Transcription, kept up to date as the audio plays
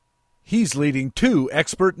He's leading 2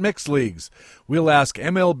 expert mixed leagues. We'll ask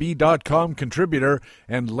MLB.com contributor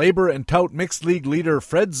and Labor and Tout mixed league leader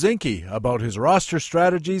Fred Zinke about his roster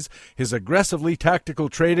strategies, his aggressively tactical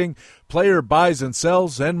trading, player buys and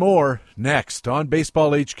sells, and more next on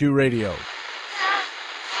Baseball HQ Radio.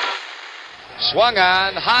 Swung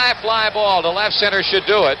on, high fly ball to left center, should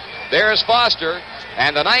do it. There's Foster,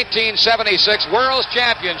 and the 1976 World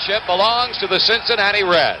Championship belongs to the Cincinnati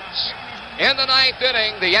Reds. In the 9th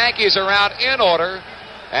inning, the Yankees are out in order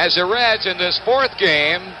as the Reds in this 4th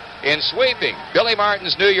game in sweeping Billy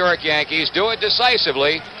Martin's New York Yankees do it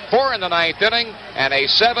decisively. 4 in the 9th inning and a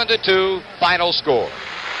 7-2 final score.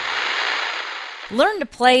 Learn to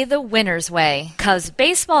play the winner's way, 'cause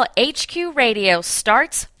Baseball HQ Radio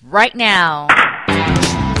starts right now.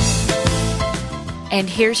 And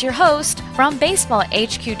here's your host from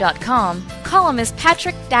BaseballHQ.com, columnist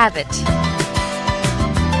Patrick Davitt.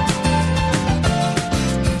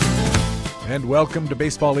 And welcome to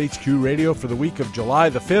Baseball HQ Radio for the week of July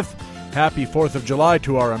the 5th. Happy 4th of July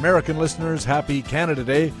to our American listeners. Happy Canada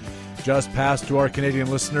Day. Just passed to our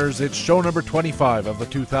Canadian listeners. It's show number 25 of the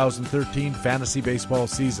 2013 fantasy baseball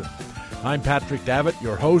season. I'm Patrick Davitt,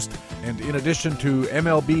 your host, and in addition to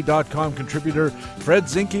MLB.com contributor Fred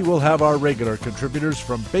Zinke, we'll have our regular contributors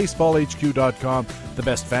from BaseballHQ.com, the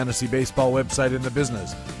best fantasy baseball website in the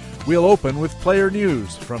business. We'll open with player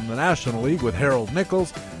news from the National League with Harold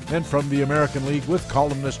Nichols and from the American League with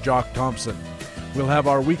columnist Jock Thompson. We'll have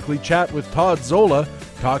our weekly chat with Todd Zola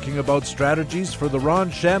talking about strategies for the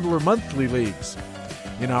Ron Chandler monthly leagues.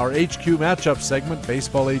 In our HQ matchup segment,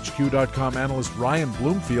 BaseballHQ.com analyst Ryan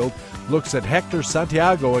Bloomfield looks at Hector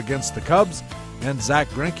Santiago against the Cubs and Zach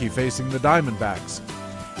Greinke facing the Diamondbacks.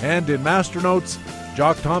 And in Master Notes,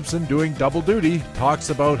 Jock Thompson, doing double duty, talks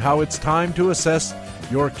about how it's time to assess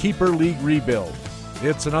your keeper league rebuild.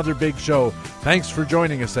 It's another big show. Thanks for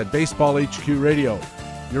joining us at Baseball HQ Radio.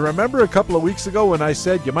 You remember a couple of weeks ago when I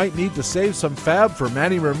said you might need to save some fab for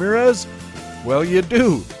Manny Ramirez? Well, you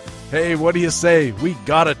do. Hey, what do you say? We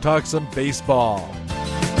gotta talk some baseball.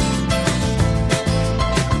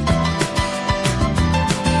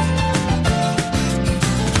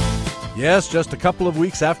 Yes, just a couple of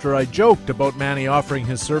weeks after I joked about Manny offering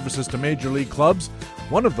his services to major league clubs,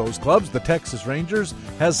 one of those clubs, the Texas Rangers,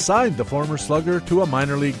 has signed the former slugger to a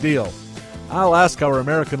minor league deal. I'll ask our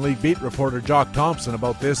American League beat reporter Jock Thompson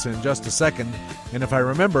about this in just a second, and if I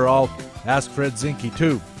remember, I'll ask Fred Zinke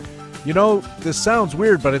too. You know, this sounds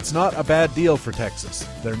weird, but it's not a bad deal for Texas.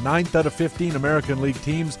 They're 9th out of 15 American League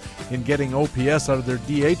teams in getting OPS out of their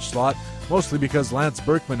DH slot, mostly because Lance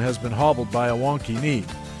Berkman has been hobbled by a wonky knee.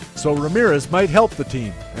 So Ramirez might help the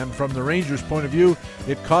team, and from the Rangers' point of view,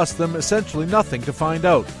 it costs them essentially nothing to find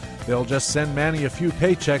out. They'll just send Manny a few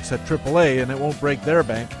paychecks at AAA and it won't break their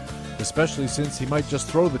bank, especially since he might just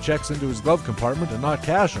throw the checks into his glove compartment and not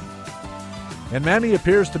cash them. And Manny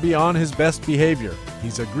appears to be on his best behavior.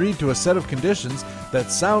 He's agreed to a set of conditions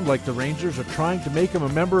that sound like the Rangers are trying to make him a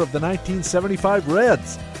member of the 1975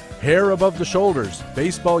 Reds. Hair above the shoulders,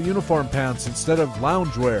 baseball uniform pants instead of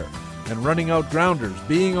loungewear, and running out grounders,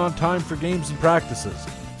 being on time for games and practices.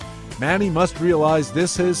 Manny must realize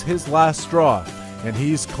this is his last straw, and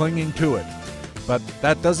he's clinging to it. But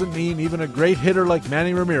that doesn't mean even a great hitter like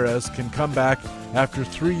Manny Ramirez can come back after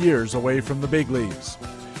 3 years away from the big leagues.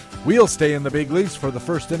 We'll stay in the big leagues for the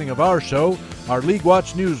first inning of our show. Our League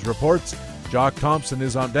Watch News reports. Jock Thompson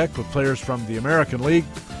is on deck with players from the American League.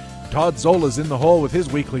 Todd Zola's in the hole with his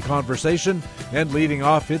weekly conversation. And leading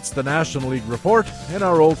off, it's the National League report and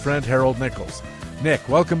our old friend Harold Nichols. Nick,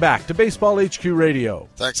 welcome back to Baseball HQ Radio.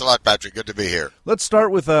 Thanks a lot, Patrick. Good to be here. Let's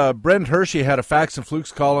start with Brent Hershey had a Facts and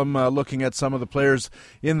Flukes column looking at some of the players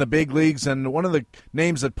in the big leagues, and one of the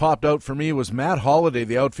names that popped out for me was Matt Holliday,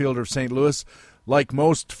 the outfielder of St. Louis. Like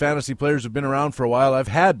most fantasy players who've been around for a while, I've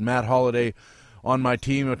had Matt Holliday on my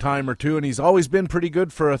team a time or two, and he's always been pretty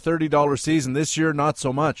good for a $30 season. This year, not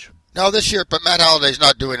so much. No, this year, but Matt Holliday's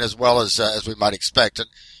not doing as well as we might expect. And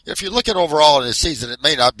if you look at overall in his season, it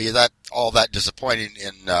may not be all that disappointing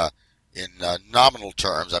in nominal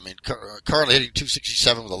terms. I mean, currently hitting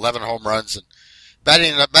 .267 with 11 home runs and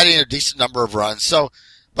batting a decent number of runs. So,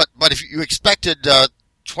 but if you expected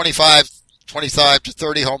 25 to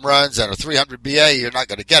 30 home runs and a 300 BA, you're not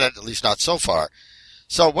going to get it, at least not so far.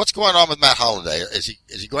 So what's going on with Matt Holliday? Is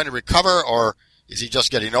he going to recover, or is he just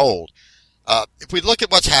getting old? If we look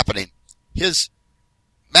at what's happening,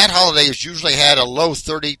 Matt Holliday has usually had a low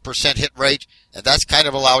 30% hit rate, and that's kind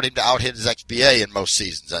of allowed him to out-hit his XBA in most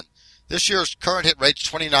seasons. And this year's current hit rate's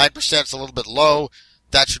 29%. It's a little bit low.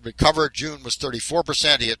 That should recover. June was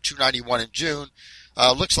 34%. He had 291 in June.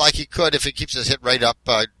 Looks like he could, if he keeps his hit rate up,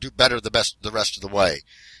 do better the rest of the way.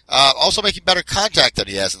 Also making better contact than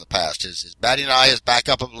he has in the past. His batting eye is back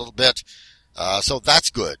up a little bit, so that's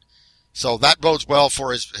good. So that bodes well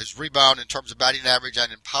for his rebound in terms of batting average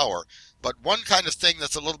and in power. But one kind of thing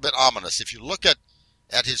that's a little bit ominous, if you look at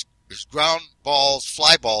his ground balls,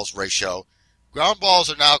 fly balls ratio, ground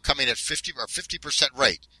balls are now coming at 50%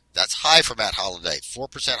 rate. That's high for Matt Holliday,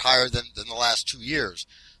 4% higher than the last 2 years.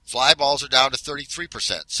 Fly balls are down to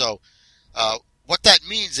 33%. So, what that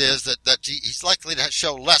means is that he's likely to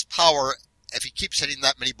show less power if he keeps hitting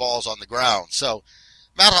that many balls on the ground. So,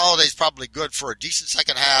 Matt Holliday is probably good for a decent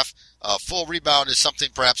second half. Full rebound is something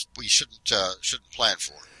perhaps we shouldn't plan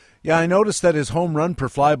for. Yeah, I noticed that his home run per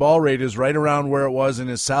fly ball rate is right around where it was in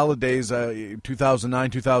his salad days,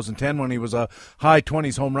 2009, 2010, when he was a high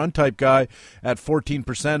 20s home run type guy at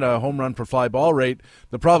 14% home run per fly ball rate.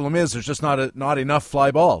 The problem is there's just not enough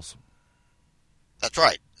fly balls. That's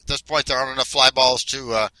right. At this point, there aren't enough fly balls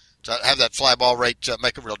to have that fly ball rate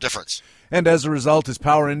make a real difference. And as a result, his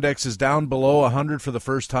power index is down below 100 for the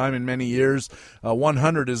first time in many years.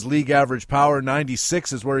 100 is league average power.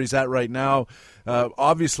 96 is where he's at right now.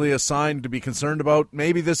 Obviously a sign to be concerned about.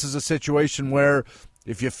 Maybe this is a situation where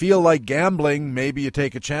if you feel like gambling, maybe you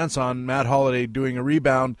take a chance on Matt Holliday doing a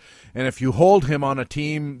rebound. And if you hold him on a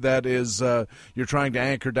team that is you're trying to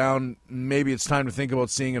anchor down, maybe it's time to think about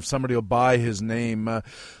seeing if somebody will buy his name.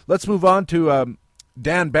 Let's move on to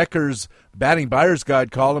Dan Becker's batting buyer's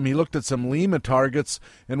guide column. He looked at some Lima targets,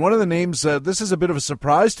 and one of the names, this is a bit of a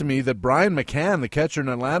surprise to me that Brian McCann, the catcher in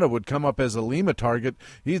Atlanta, would come up as a Lima target.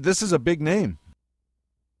 This is a big name.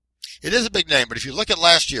 It is a big name, but if you look at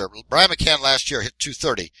last year, Brian McCann last year hit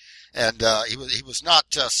 230, and he was not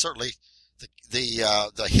certainly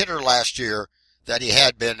the hitter last year that he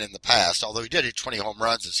had been in the past, although he did hit 20 home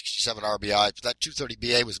runs and 67 RBIs, but that 230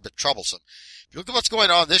 BA was a bit troublesome. If you look at what's going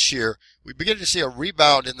on this year, we begin to see a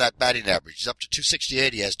rebound in that batting average. He's up to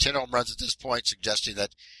 268. He has 10 home runs at this point, suggesting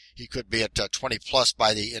that he could be at 20 plus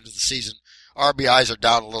by the end of the season. RBIs are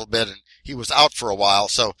down a little bit, and he was out for a while,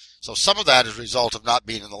 so some of that is a result of not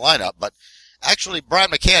being in the lineup. But actually,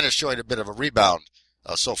 Brian McCann is showing a bit of a rebound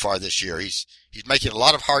so far this year. He's making a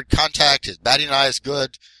lot of hard contact. His batting eye is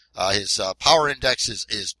good. His power index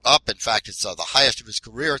is up. In fact, it's the highest of his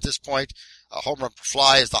career at this point. Home run per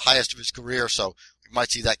fly is the highest of his career, so we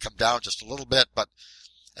might see that come down just a little bit. But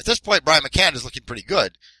at this point, Brian McCann is looking pretty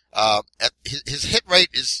good. His hit rate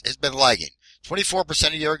has been lagging.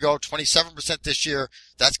 24% a year ago, 27% this year.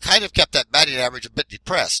 That's kind of kept that batting average a bit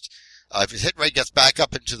depressed. If his hit rate gets back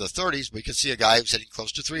up into the 30s, we can see a guy who's hitting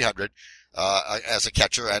close to 300 as a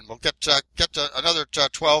catcher, and we'll get another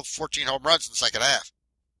 12, 14 home runs in the second half.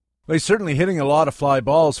 Well, he's certainly hitting a lot of fly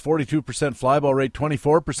balls, 42% fly ball rate,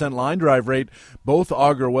 24% line drive rate. Both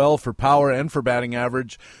augur well for power and for batting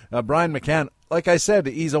average. Brian McCann, like I said,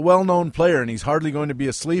 he's a well-known player, and he's hardly going to be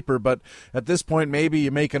a sleeper, but at this point, maybe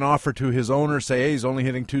you make an offer to his owner, say, hey, he's only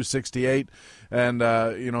hitting 268, and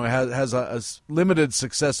has a limited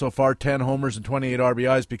success so far, 10 homers and 28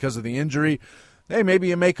 RBIs because of the injury. Hey, maybe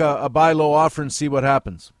you make a buy low offer and see what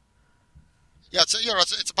happens. Yeah,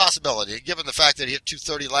 it's a possibility. Given the fact that he hit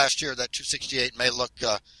 230 last year, that 268 may look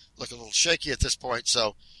a little shaky at this point.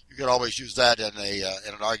 So you could always use that in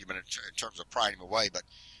an argument in terms of prying him away. But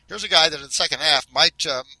here's a guy that in the second half might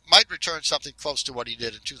return something close to what he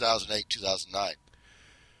did in 2008, 2009.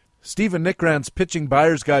 Stephen Nickrand's Pitching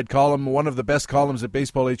Buyer's Guide column, one of the best columns at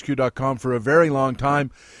BaseballHQ.com for a very long time.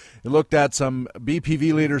 It looked at some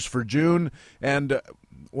BPV leaders for June, and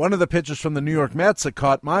one of the pitchers from the New York Mets that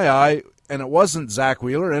caught my eye, and it wasn't Zach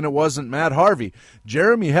Wheeler, and it wasn't Matt Harvey.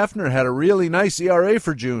 Jeremy Hefner had a really nice ERA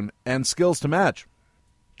for June and skills to match.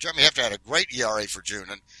 Jeremy Hefner had a great ERA for June,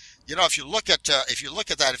 and if you look at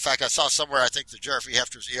that, in fact, I saw somewhere I think that Jeremy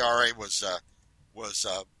Hefner's ERA was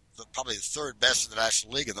probably the third best in the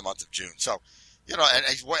National League in the month of June. So, and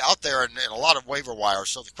he's way out there in a lot of waiver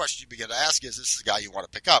wires. So the question you begin to ask is, this is a guy you want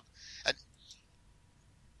to pick up. And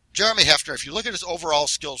Jeremy Hefner, if you look at his overall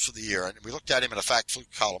skills for the year, and we looked at him in a fact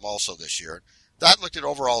fluke column also this year, that looked at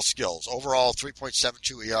overall skills. Overall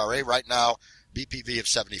 3.72 ERA right now, BPV of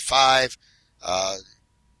 75.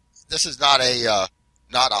 This is not a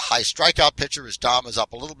high strikeout pitcher. His DOM is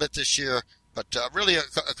up a little bit this year, but really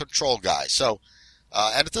a control guy. So,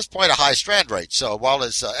 and at this point, a high strand rate. So while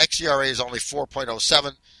his xERA is only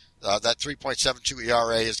 4.07, that 3.72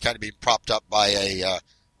 ERA is kind of being propped up by a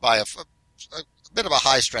bit of a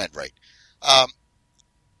high strand rate.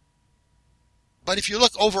 But if you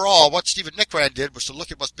look overall, what Stephen Nickrand did was to look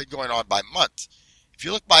at what's been going on by month. If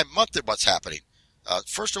you look by month at what's happening,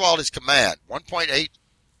 first of all, his command, 1.8,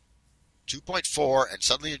 2.4, and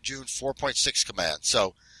suddenly in June, 4.6 command.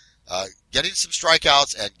 So getting some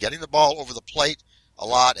strikeouts and getting the ball over the plate, a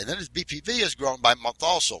lot. And then his BPV has grown by month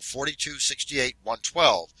also, 42, 68,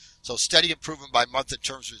 112. So steady improvement by month in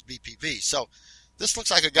terms of his BPV. So this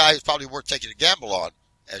looks like a guy who's probably worth taking a gamble on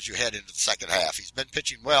as you head into the second half. He's been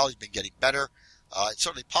pitching well. He's been getting better. It's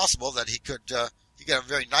certainly possible that he could get a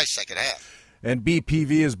very nice second half. And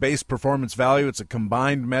BPV is base performance value. It's a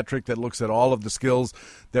combined metric that looks at all of the skills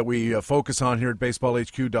that we focus on here at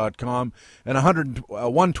BaseballHQ.com. And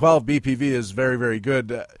 112 BPV is very, very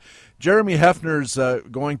good. Jeremy Hefner's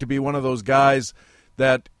going to be one of those guys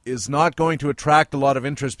that is not going to attract a lot of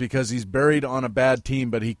interest because he's buried on a bad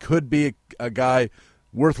team, but he could be a guy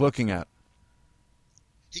worth looking at.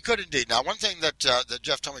 He could indeed. Now, one thing that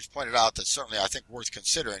Jeff Tomich pointed out that's certainly, I think, worth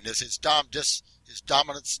considering is his dominance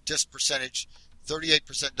disc percentage,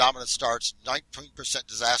 38% dominant starts, 19%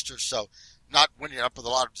 disasters, so not winning up with a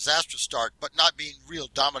lot of disastrous starts, but not being real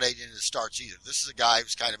dominating in his starts either. This is a guy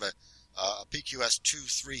who's kind of a PQS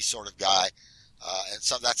 2-3 sort of guy, and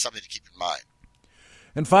so that's something to keep in mind.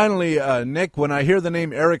 And finally, Nick, when I hear the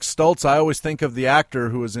name Eric Stoltz, I always think of the actor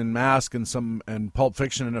who was in Mask and Pulp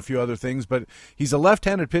Fiction and a few other things. But he's a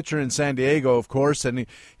left-handed pitcher in San Diego, of course, and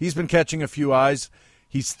he's been catching a few eyes.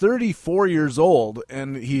 He's 34 years old,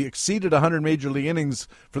 and he exceeded 100 major league innings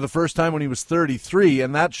for the first time when he was 33,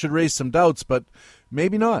 and that should raise some doubts, but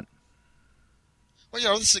maybe not.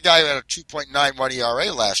 Well, this is a guy who had a 2.91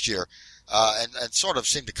 ERA last year. And sort of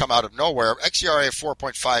seemed to come out of nowhere. xERA of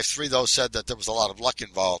 4.53, though, said that there was a lot of luck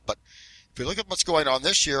involved. But if you look at what's going on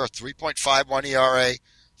this year, 3.51 ERA,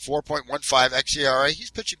 4.15 xERA,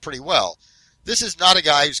 he's pitching pretty well. This is not a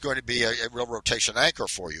guy who's going to be a real rotation anchor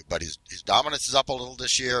for you, but his dominance is up a little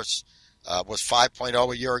this year. Was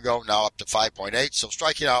 5.0 a year ago, now up to 5.8, so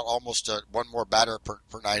striking out almost one more batter per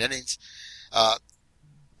 9 innings. And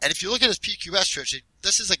if you look at his PQS stretch,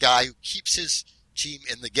 this is a guy who keeps his team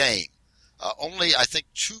in the game. Only, I think,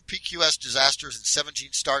 2 PQS disasters in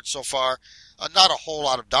 17 starts so far. Not a whole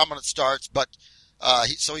lot of dominant starts, but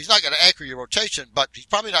so he's not going to anchor your rotation, but he's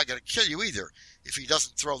probably not going to kill you either if he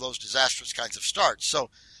doesn't throw those disastrous kinds of starts. So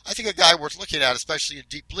I think a guy worth looking at, especially in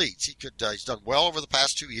deep leagues. He's done well over the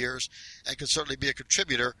past 2 years and could certainly be a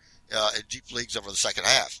contributor in deep leagues over the second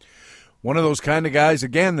half. One of those kind of guys,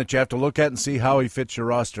 again, that you have to look at and see how he fits your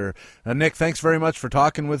roster. Nick, thanks very much for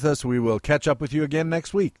talking with us. We will catch up with you again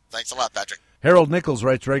next week. Thanks a lot, Patrick. Harold Nichols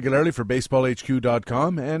writes regularly for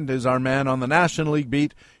BaseballHQ.com and is our man on the National League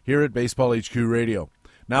beat here at Baseball HQ Radio.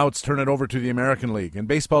 Now let's turn it over to the American League. And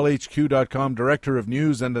BaseballHQ.com Director of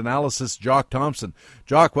News and Analysis, Jock Thompson.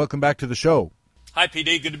 Jock, welcome back to the show. Hi,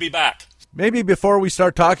 PD. Good to be back. Maybe before we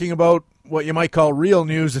start talking about what you might call real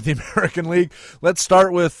news in the American League, let's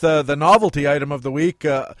start with the novelty item of the week.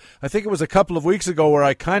 I think it was a couple of weeks ago where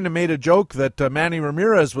I kind of made a joke that Manny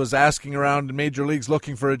Ramirez was asking around in major leagues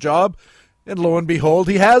looking for a job. And lo and behold,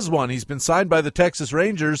 he has one. He's been signed by the Texas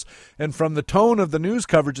Rangers, and from the tone of the news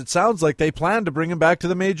coverage, it sounds like they plan to bring him back to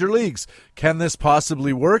the major leagues. Can this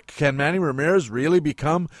possibly work? Can Manny Ramirez really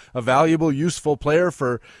become a valuable, useful player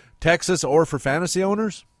for Texas or for fantasy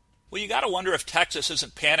owners? Well, you got to wonder if Texas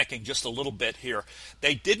isn't panicking just a little bit here.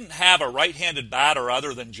 They didn't have a right-handed batter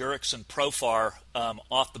other than Jurickson Profar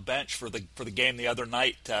off the bench for the game the other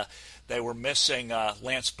night. They were missing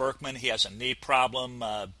Lance Berkman. He has a knee problem.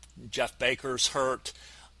 Jeff Baker's hurt.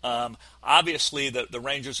 Obviously, the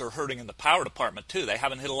Rangers are hurting in the power department, too. They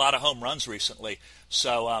haven't hit a lot of home runs recently.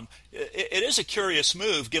 So it is a curious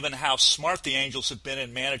move, given how smart the Angels have been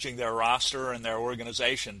in managing their roster and their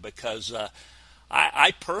organization, because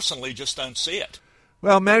I personally just don't see it.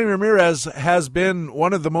 Well, Manny Ramirez has been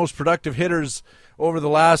one of the most productive hitters over the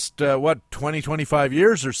last, 20, 25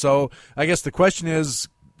 years or so. I guess the question is,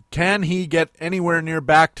 can he get anywhere near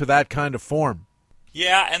back to that kind of form?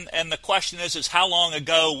 Yeah, and the question is how long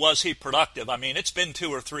ago was he productive? I mean, it's been 2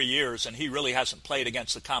 or 3 years, and he really hasn't played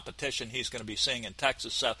against the competition he's going to be seeing in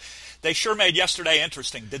Texas. So they sure made yesterday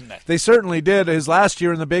interesting, didn't they? They certainly did. His last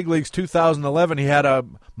year in the big leagues, 2011, he had a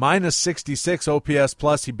minus 66 OPS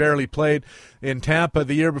plus. He barely played in Tampa.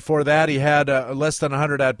 The year before that, he had less than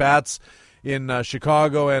 100 at-bats in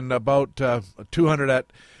Chicago and about 200 at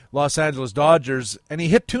Los Angeles Dodgers, and he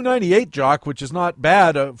hit 298, Jock, which is not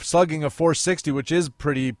bad, slugging a 460, which is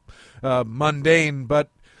pretty mundane, but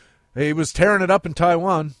he was tearing it up in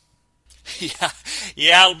Taiwan.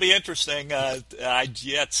 Yeah, it'll be interesting.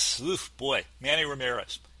 Boy, Manny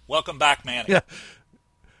Ramirez. Welcome back, Manny. Yeah.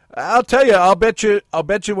 I'll tell you, I'll bet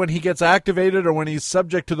you when he gets activated or when he's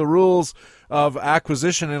subject to the rules of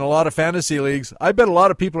acquisition in a lot of fantasy leagues, I bet a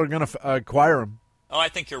lot of people are going to acquire him. Oh, I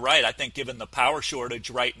think you're right. I think given the power shortage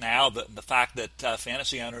right now, the fact that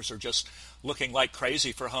fantasy owners are just looking like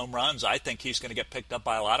crazy for home runs, I think he's going to get picked up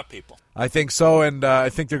by a lot of people. I think so, and I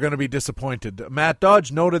think they're going to be disappointed. Matt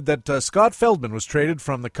Dodge noted that Scott Feldman was traded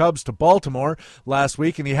from the Cubs to Baltimore last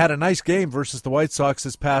week, and he had a nice game versus the White Sox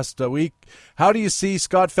this past week. How do you see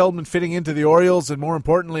Scott Feldman fitting into the Orioles, and more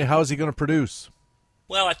importantly, how is he going to produce?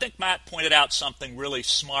 Well, I think Matt pointed out something really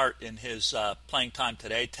smart in his Playing Time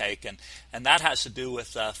Today take, and that has to do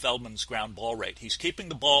with Feldman's ground ball rate. He's keeping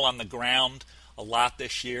the ball on the ground a lot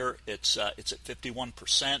this year. It's at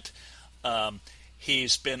 51%.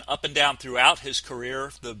 He's been up and down throughout his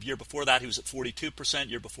career. The year before that, he was at 42%.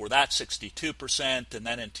 Year before that, 62%. And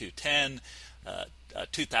then in 2010,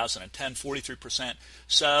 43%.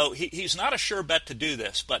 So he's not a sure bet to do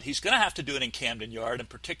this, but he's going to have to do it in Camden Yard, and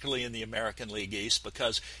particularly in the American League East,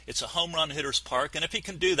 because it's a home run hitter's park, and if he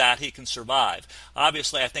can do that, he can survive.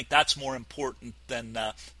 Obviously, I think that's more important than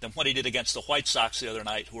what he did against the White Sox the other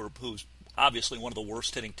night, who's obviously one of the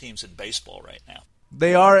worst hitting teams in baseball right now.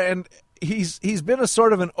 They are, and he's been a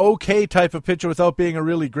sort of an okay type of pitcher without being a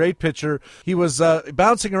really great pitcher. He was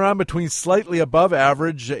bouncing around between slightly above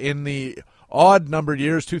average in the odd numbered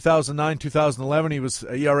years, 2009, 2011. He was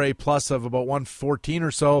a ERA plus of about 114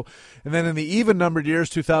 or so. And then in the even numbered years,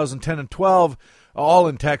 2010 and 12, all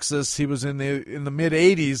in Texas, he was in the mid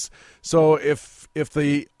 80s. So if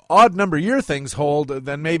the odd number year things hold,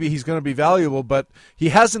 then maybe he's going to be valuable, but he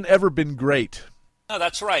hasn't ever been great. No,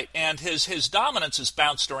 that's right, and his dominance has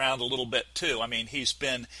bounced around a little bit too. I mean, he's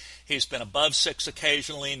been above 6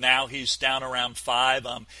 occasionally. Now he's down around 5.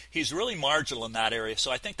 He's really marginal in that area, so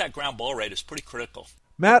I think that ground ball rate is pretty critical.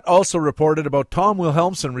 Matt also reported about Tom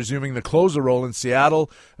Wilhelmsen resuming the closer role in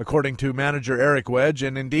Seattle, according to manager Eric Wedge,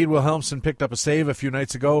 and indeed Wilhelmsen picked up a save a few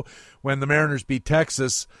nights ago when the Mariners beat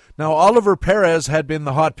Texas. Now, Oliver Perez had been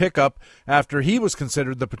the hot pickup after he was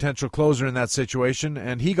considered the potential closer in that situation,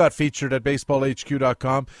 and he got featured at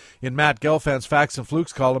BaseballHQ.com in Matt Gelfand's Facts and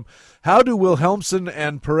Flukes column. How do Wilhelmsen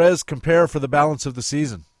and Perez compare for the balance of the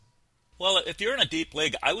season? Well, if you're in a deep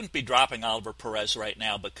league, I wouldn't be dropping Oliver Perez right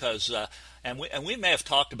now because, and we may have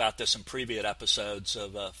talked about this in previous episodes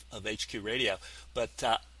of HQ Radio, but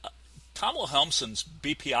Tom Wilhelmsen's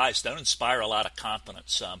BPIs don't inspire a lot of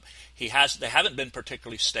confidence. They haven't been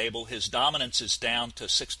particularly stable. His dominance is down to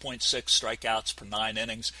 6.6 strikeouts per 9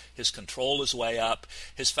 innings. His control is way up.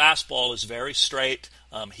 His fastball is very straight.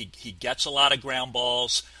 He gets a lot of ground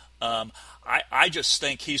balls. I just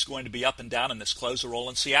think he's going to be up and down in this closer role,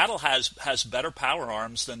 and Seattle has better power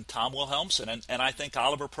arms than Tom Wilhelmsen, and I think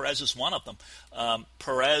Oliver Perez is one of them.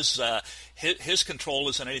 Perez, his control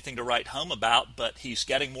isn't anything to write home about, but he's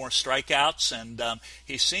getting more strikeouts, and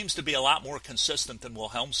he seems to be a lot more consistent than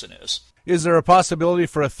Wilhelmsen is. Is there a possibility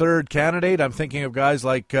for a third candidate? I'm thinking of guys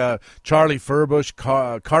like Charlie Furbush,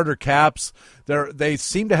 Carter Capps. They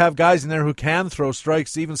seem to have guys in there who can throw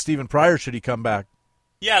strikes, even Stephen Pryor should he come back.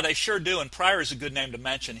 Yeah, they sure do, and Pryor is a good name to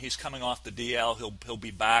mention. He's coming off the DL. He'll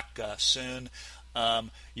be back soon.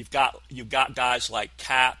 You've got guys like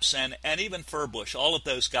Capps and even Furbush. All of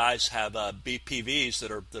those guys have BPVs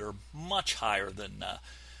that are much higher than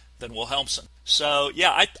Wilhelmsen. So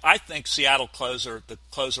yeah, I think Seattle the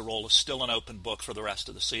closer role is still an open book for the rest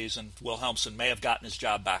of the season. Wilhelmsen may have gotten his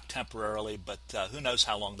job back temporarily, but who knows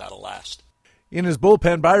how long that'll last. In his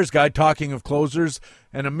Bullpen Buyer's Guide, talking of closers,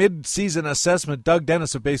 and a mid-season assessment, Doug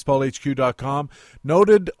Dennis of BaseballHQ.com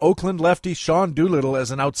noted Oakland lefty Sean Doolittle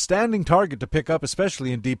as an outstanding target to pick up,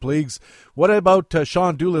 especially in deep leagues. What about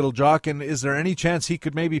Sean Doolittle, Jock, and is there any chance he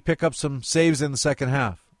could maybe pick up some saves in the second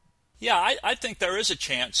half? Yeah, I think there is a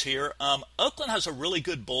chance here. Oakland has a really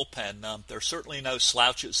good bullpen. There's certainly no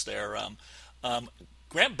slouches there.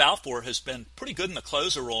 Grant Balfour has been pretty good in the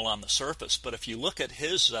closer role on the surface, but if you look at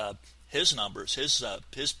his numbers, his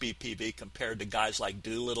BPV compared to guys like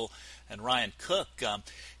Doolittle and Ryan Cook,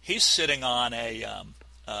 he's sitting on an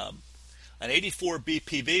 84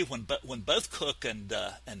 BPV when both Cook and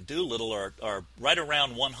Doolittle are right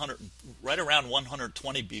around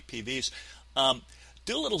 120 BPVs.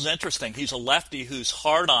 Doolittle's interesting. He's a lefty who's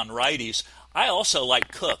hard on righties. I also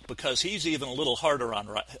like Cook because he's even a little harder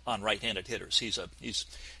on right-handed hitters.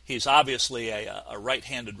 He's obviously a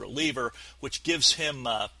right-handed reliever, which gives him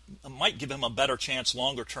might give him a better chance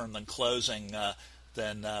longer term than closing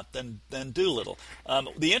than Doolittle.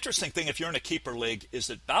 The interesting thing, if you're in a keeper league, is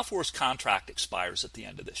that Balfour's contract expires at the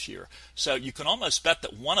end of this year, so you can almost bet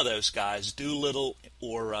that one of those guys, Doolittle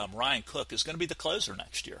or Ryan Cook, is going to be the closer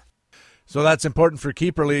next year. So that's important for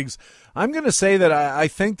keeper leagues. I'm going to say that I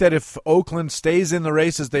think that if Oakland stays in the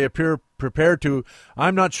race as they appear prepared to,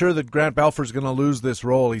 I'm not sure that Grant Balfour's going to lose this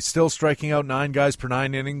role. He's still striking out 9 guys per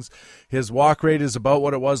 9 innings. His walk rate is about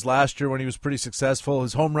what it was last year when he was pretty successful.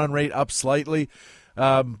 His home run rate up slightly,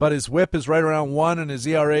 but his whip is right around 1 and his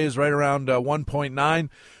ERA is right around 1.9.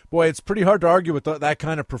 Boy, it's pretty hard to argue with that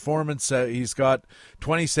kind of performance. He's got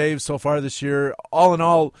 20 saves so far this year. All in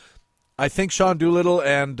all, I think Sean Doolittle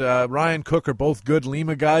and Ryan Cook are both good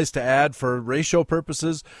Lima guys to add for ratio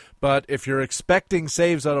purposes, but if you're expecting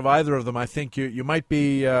saves out of either of them, I think you might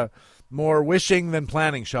be more wishing than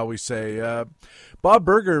planning, shall we say. Bob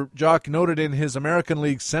Berger, Jock, noted in his American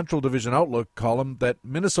League Central Division Outlook column that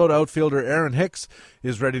Minnesota outfielder Aaron Hicks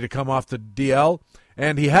is ready to come off the DL,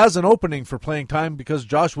 and he has an opening for playing time because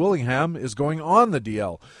Josh Willingham is going on the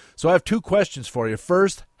DL. So I have 2 questions for you.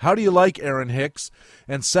 First, how do you like Aaron Hicks?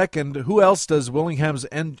 And second, who else does Willingham's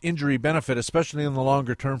injury benefit, especially in the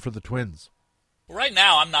longer term for the Twins? Well, right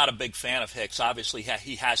now, I'm not a big fan of Hicks. Obviously,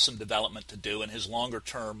 he has some development to do, and his longer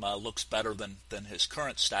term looks better than his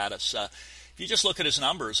current status. If you just look at his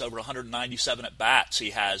numbers, over 197 at-bats,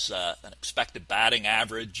 he has an expected batting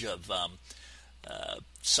average of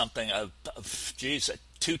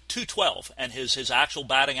 212, and his actual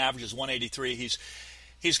batting average is 183.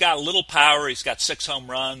 He's got a little power. He's got 6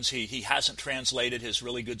 home runs. He hasn't translated his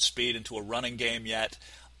really good speed into a running game yet.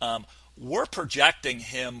 We're projecting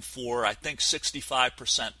him for, I think,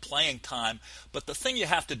 65% playing time. But the thing you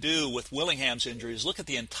have to do with Willingham's injury is look at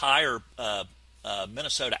the entire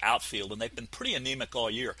Minnesota outfield, and they've been pretty anemic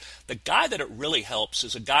all year. The guy that it really helps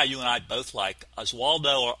is a guy you and I both like,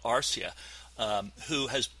 Oswaldo Arcia, who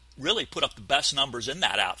has really put up the best numbers in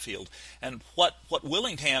that outfield. And what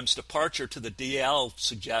Willingham's departure to the DL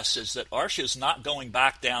suggests is that Arcia is not going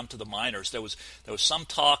back down to the minors. There was some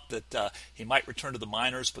talk that he might return to the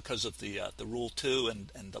minors because of the Rule 2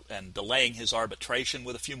 and delaying his arbitration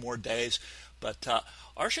with a few more days. But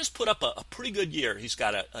Arcia's put up a pretty good year. He's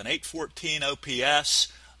got an 814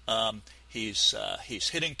 OPS. He's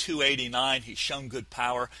hitting 289. He's shown good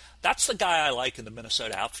power. That's the guy I like in the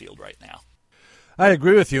Minnesota outfield right now. I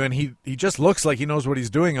agree with you, and he just looks like he knows what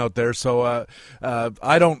he's doing out there. So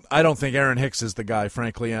I don't think Aaron Hicks is the guy,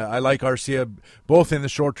 frankly. I like Arcia both in the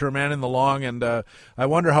short term and in the long, and I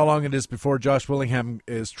wonder how long it is before Josh Willingham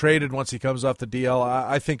is traded once he comes off the DL.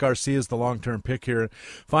 I think Arcia is the long term pick here.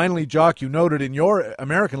 Finally, Jock, you noted in your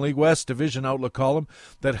American League West Division Outlook column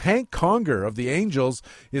that Hank Conger of the Angels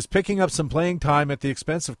is picking up some playing time at the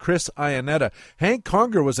expense of Chris Iannetta. Hank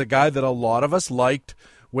Conger was a guy that a lot of us liked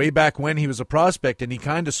way back when he was a prospect, and he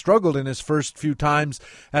kind of struggled in his first few times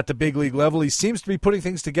at the big league level. He seems to be putting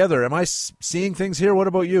things together. Am I seeing things here? What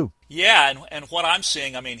about you? Yeah, and what I'm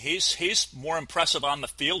seeing, I mean, he's more impressive on the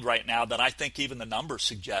field right now than I think even the numbers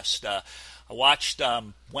suggest. I watched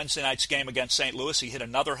Wednesday night's game against St. Louis. He hit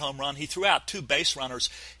another home run. He threw out 2 base runners.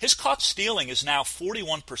 His caught stealing is now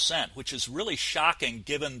 41%, which is really shocking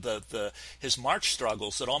given his March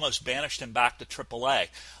struggles that almost banished him back to AAA.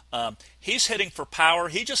 He's hitting for power.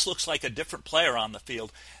 He just looks like a different player on the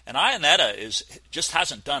field. And Iannetta just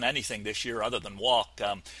hasn't done anything this year other than walk.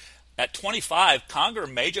 At 25, Conger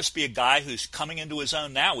may just be a guy who's coming into his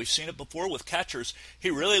own now. We've seen it before with catchers. He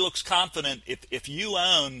really looks confident. If you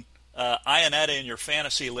own Iannetta in your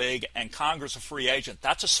fantasy league and Conger's a free agent,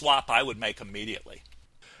 that's a swap I would make immediately.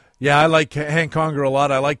 Yeah, I like Hank Conger a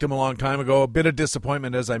lot. I liked him a long time ago. A bit of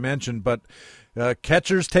disappointment, as I mentioned, but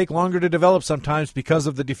catchers take longer to develop sometimes because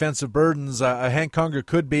of the defensive burdens. Hank Conger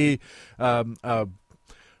could be a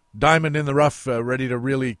diamond in the rough, ready to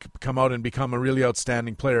really come out and become a really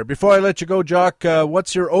outstanding player. Before I let you go, Jock,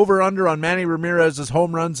 what's your over-under on Manny Ramirez's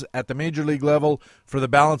home runs at the major league level for the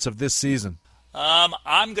balance of this season?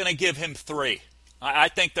 I'm going to give him 3. I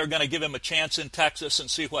think they're going to give him a chance in Texas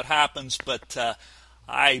and see what happens, but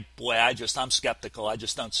I'm skeptical. I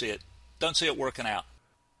just don't see it working out.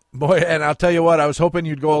 Boy, and I'll tell you what, I was hoping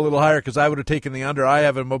you'd go a little higher because I would have taken the under. I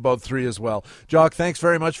have him about 3 as well. Jock, thanks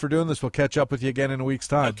very much for doing this. We'll catch up with you again in a week's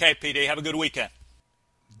time. Okay, PD. Have a good weekend.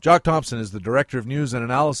 Jock Thompson is the Director of News and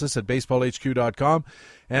Analysis at BaseballHQ.com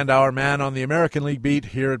and our man on the American League beat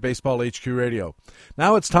here at Baseball HQ Radio.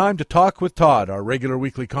 Now it's time to talk with Todd, our regular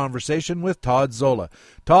weekly conversation with Todd Zola.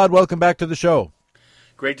 Todd, welcome back to the show.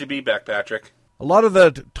 Great to be back, Patrick. A lot of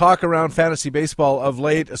the talk around fantasy baseball of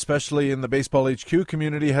late, especially in the Baseball HQ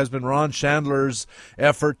community, has been Ron Chandler's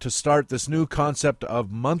effort to start this new concept of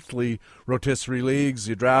monthly rotisserie leagues.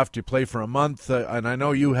 You draft, you play for a month, and I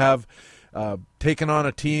know you have taken on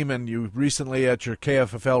a team, and you recently at your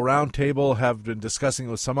KFFL roundtable have been discussing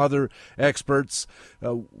with some other experts.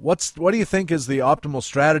 What do you think is the optimal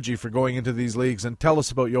strategy for going into these leagues, and tell us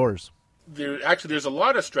about yours? there's a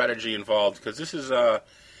lot of strategy involved because this is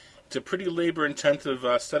it's a pretty labor-intensive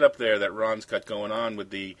setup there that Ron's got going on with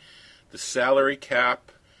the salary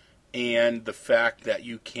cap and the fact that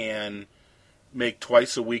you can make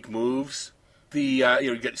twice-a-week moves.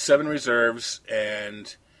 You get 7 reserves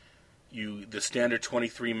and the standard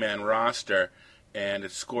 23-man roster, and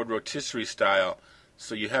it's scored rotisserie style.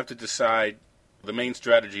 So you have to decide. The main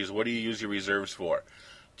strategy is, what do you use your reserves for?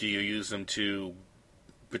 Do you use them to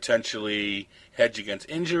potentially hedge against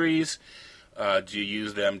injuries? Do you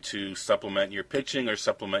use them to supplement your pitching or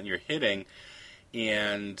supplement your hitting?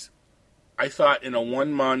 And I thought in a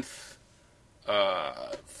 1-month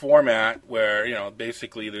format where,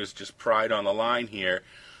 basically there's just pride on the line here,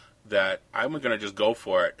 that I'm going to just go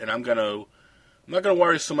for it. And I'm not going to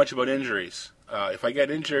worry so much about injuries. If I get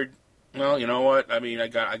injured, well, you know what? I mean, I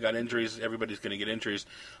got injuries. Everybody's going to get injuries.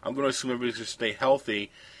 I'm going to assume everybody's going to stay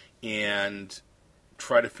healthy and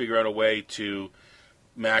try to figure out a way to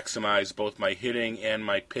maximize both my hitting and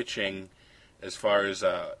my pitching as far as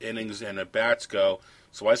innings and at-bats go.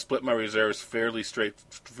 So I split my reserves fairly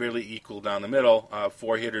equal down the middle,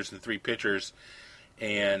 4 hitters and 3 pitchers.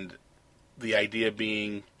 And the idea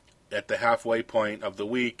being, at the halfway point of the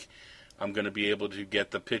week, I'm going to be able to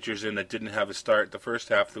get the pitchers in that didn't have a start the first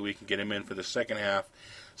half of the week and get them in for the second half.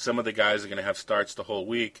 Some of the guys are going to have starts the whole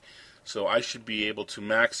week. So I should be able to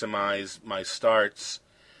maximize my starts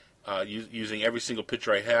using every single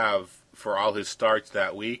pitcher I have for all his starts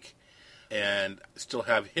that week, and still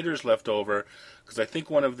have hitters left over, because I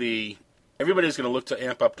think everybody's going to look to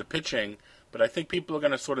amp up the pitching, but I think people are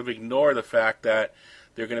going to sort of ignore the fact that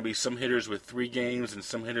there are going to be some hitters with 3 games and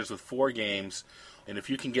some hitters with 4 games. And if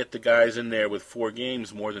you can get the guys in there with 4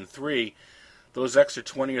 games more than 3, those extra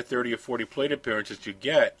 20 or 30 or 40 plate appearances you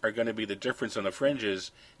get are going to be the difference on the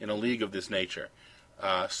fringes in a league of this nature.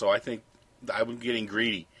 So I think I'm getting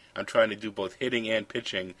greedy. I'm trying to do both hitting and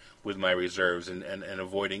pitching with my reserves and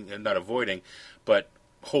not avoiding, but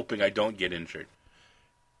hoping I don't get injured.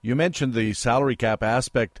 You mentioned the salary cap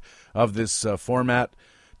aspect of this format,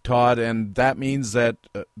 Todd, and that means that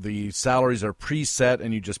the salaries are preset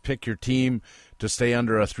and you just pick your team to stay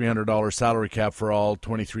under a $300 salary cap for all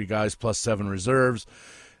 23 guys plus 7 reserves.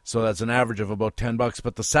 So that's an average of about $10.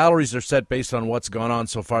 But the salaries are set based on what's gone on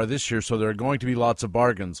so far this year, so there are going to be lots of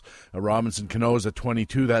bargains. Robinson Cano's at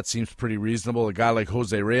 22, that seems pretty reasonable. A guy like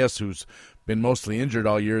Jose Reyes, who's been mostly injured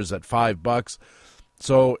all year, is at $5.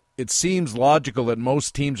 So it seems logical that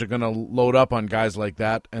most teams are going to load up on guys like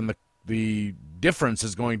that, and the difference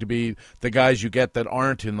is going to be the guys you get that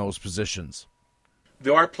aren't in those positions.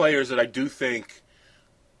 There are players that I do think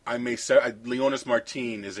I may say. Leonis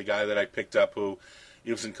Martin is a guy that I picked up who,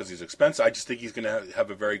 even because he's expensive, I just think he's going to have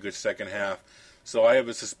a very good second half. So I have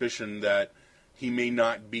a suspicion that he may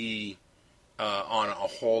not be on a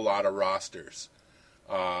whole lot of rosters.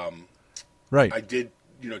 Right. I did,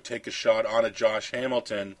 take a shot on a Josh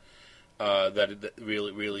Hamilton that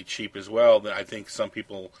really, really cheap as well. That I think some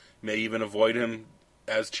people may even avoid him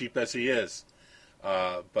as cheap as he is.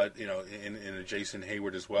 But in a Jason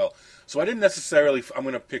Hayward as well. So I didn't necessarily. I'm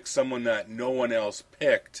going to pick someone that no one else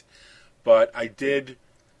picked, but I did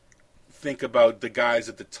think about the guys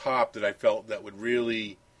at the top that I felt that would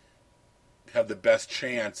really have the best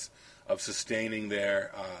chance of sustaining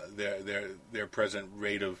their present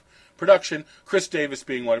rate of production. Chris Davis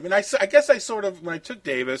being one of them. And I guess I sort of, when I took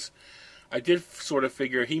Davis, I did sort of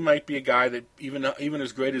figure he might be a guy that even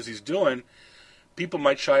as great as he's doing, people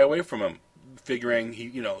might shy away from him, figuring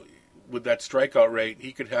he, with that strikeout rate,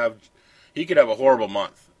 he could have a horrible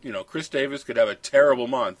month. Chris Davis could have a terrible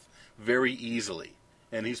month very easily,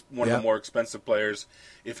 and he's one of the more expensive players,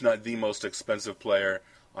 if not the most expensive player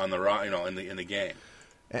on the in the game.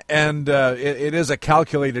 And it is a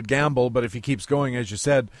calculated gamble, but if he keeps going, as you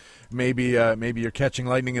said, maybe you're catching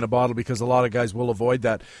lightning in a bottle, because a lot of guys will avoid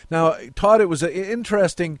that. Now, Todd, it was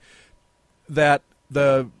interesting that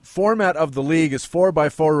the format of the league is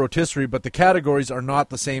 4x4 rotisserie, but the categories are not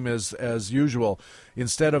the same as usual.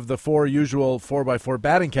 Instead of the 4 usual 4x4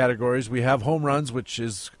 batting categories, we have home runs, which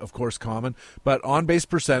is, of course, common, but on-base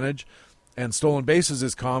percentage and stolen bases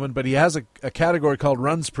is common, but he has a category called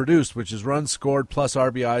runs produced, which is runs scored plus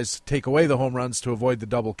RBIs, take away the home runs to avoid the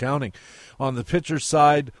double counting. On the pitcher's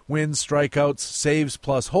side, wins, strikeouts, saves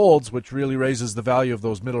plus holds, which really raises the value of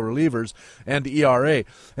those middle relievers, and ERA.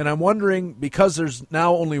 And I'm wondering, because there's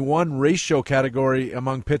now only one ratio category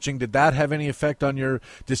among pitching, did that have any effect on your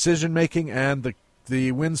decision-making? And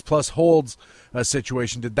the wins plus holds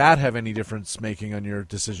situation, did that have any difference making on your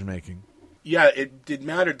decision-making? Yeah, it did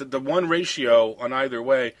matter. The one ratio on either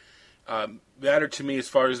way mattered to me as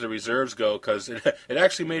far as the reserves go, because it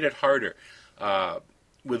actually made it harder.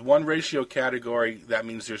 with one ratio category, that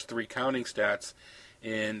means there's 3 counting stats,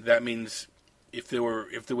 and that means if there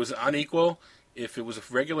was unequal, if it was a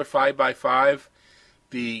regular 5x5,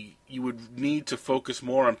 you would need to focus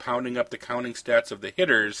more on pounding up the counting stats of the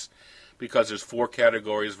hitters, because there's 4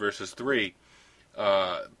 categories versus 3,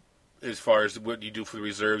 as far as what you do for the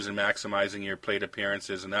reserves and maximizing your plate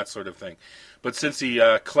appearances and that sort of thing. But since he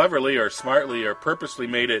cleverly or smartly or purposely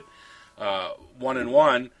made it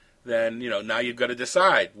 1-1, then now you've got to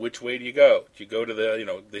decide which way do you go. Do you go to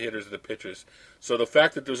the hitters or the pitchers? So the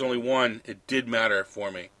fact that there's only 1, it did matter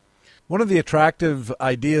for me. One of the attractive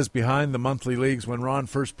ideas behind the monthly leagues when Ron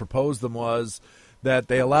first proposed them was that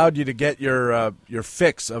they allowed you to get your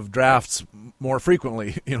fix of drafts more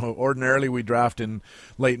frequently. Ordinarily we draft in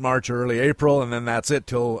late March or early April, and then that's it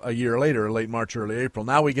till a year later, late March or early April.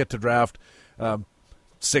 Now we get to draft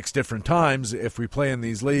 6 different times if we play in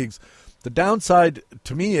these leagues. The downside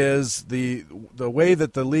to me is the way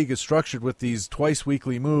that the league is structured with these twice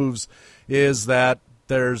weekly moves is that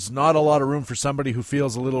there's not a lot of room for somebody who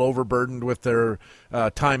feels a little overburdened with their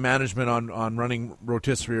time management on running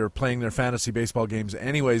rotisserie or playing their fantasy baseball games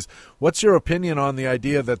anyways. What's your opinion on the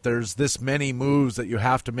idea that there's this many moves that you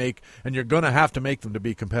have to make, and you're going to have to make them to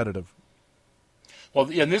be competitive? Well,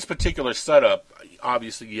 in this particular setup,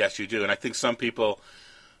 obviously, yes, you do. And I think some people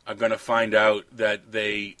are going to find out that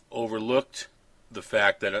they overlooked the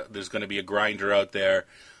fact that there's going to be a grinder out there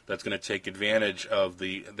that's going to take advantage of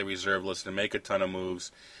the reserve list and make a ton of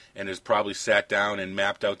moves, and has probably sat down and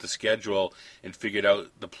mapped out the schedule and figured out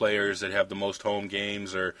the players that have the most home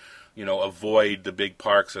games, or avoid the big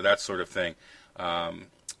parks or that sort of thing. And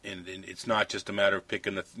it's not just a matter of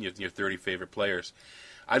picking your 30 favorite players.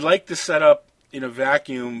 I like the setup in a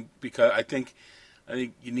vacuum because I think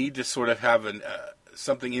you need to sort of have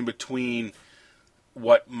something in between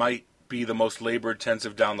what might be the most labor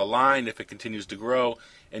intensive down the line if it continues to grow,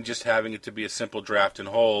 and just having it to be a simple draft and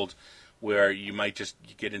hold, where you might just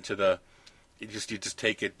get into you just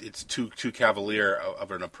take it. It's too cavalier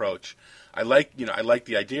of an approach. I like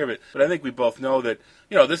the idea of it, but I think we both know that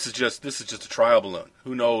this is just a trial balloon.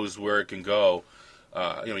 Who knows where it can go?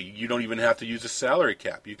 You don't even have to use a salary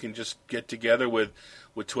cap. You can just get together with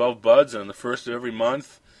 12 buds, and on the first of every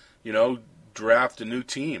month, draft a new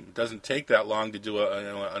team. It doesn't take that long to do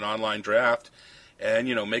an online draft. And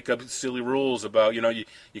make up silly rules about you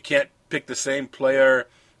can't pick the same player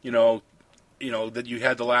that you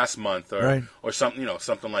had the last month, or right, or something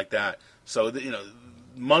something like that. So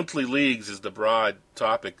monthly leagues is the broad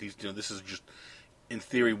topic. This is just in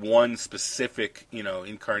theory one specific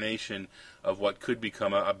incarnation of what could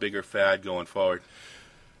become a bigger fad going forward.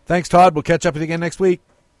 Thanks, Todd. We'll catch up with you again next week.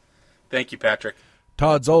 Thank you, Patrick.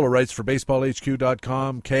 Todd Zola writes for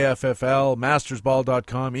BaseballHQ.com, KFFL,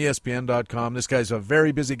 MastersBall.com, ESPN.com. This guy's a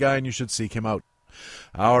very busy guy, and you should seek him out.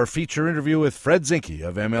 Our feature interview with Fred Zinke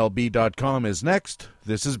of MLB.com is next.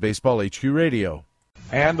 This is Baseball HQ Radio.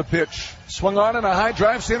 And the pitch swung on in a high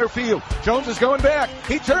drive center field. Jones is going back.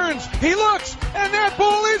 He turns. He looks. And that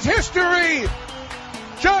ball is history.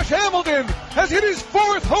 Josh Hamilton has hit his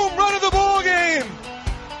 4th home run of the ball game.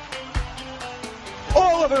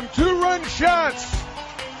 All of them 2-run shots.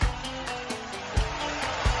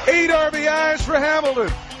 8 RBIs for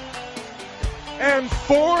Hamilton. And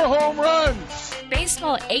 4 home runs.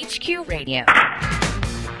 Baseball HQ Radio.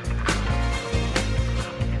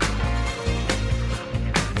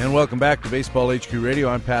 And welcome back to Baseball HQ Radio.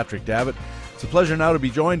 I'm Patrick Davitt. It's a pleasure now to be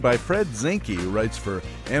joined by Fred Zinke, who writes for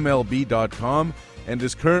MLB.com and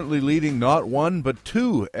is currently leading not one but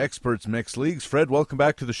 2 experts mixed leagues. Fred, welcome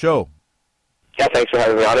back to the show. Yeah, thanks for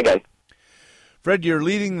having me on again. Fred, you're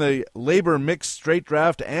leading the Labor Mixed Straight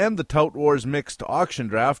Draft and the Tout Wars Mixed Auction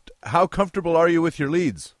Draft. How comfortable are you with your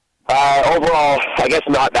leads? Overall, I guess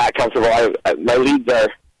not that comfortable. My leads are,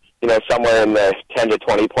 somewhere in the 10 to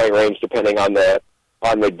 20 point range, depending on the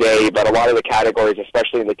day. But a lot of the categories,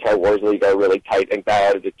 especially in the Tout Wars League, are really tight. And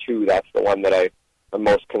out of the 2, that's the one that I'm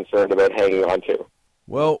most concerned about hanging on to.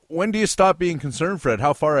 Well, when do you stop being concerned, Fred?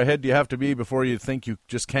 How far ahead do you have to be before you think you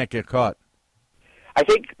just can't get caught? I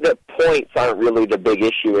think the points aren't really the big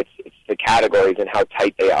issue. It's the categories and how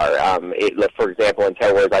tight they are. For example, in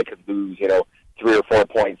Tout Wars, I could lose, 3 or 4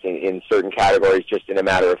 points in certain categories just in a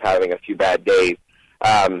matter of having a few bad days.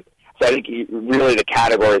 So I think really the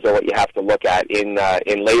categories are what you have to look at. In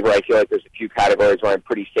Labor, I feel like there's a few categories where I'm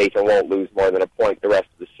pretty safe and won't lose more than a point the rest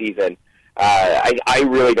of the season. I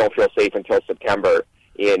really don't feel safe until September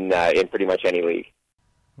in pretty much any league.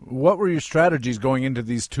 What were your strategies going into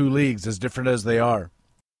these 2 leagues, as different as they are?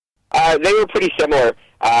 They were pretty similar.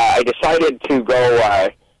 I decided to go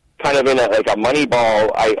kind of in a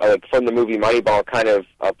Moneyball, like from the movie Moneyball kind of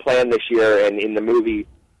plan this year. And in the movie,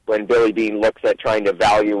 when Billy Beane looks at trying to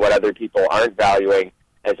value what other people aren't valuing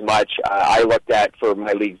as much, I looked at for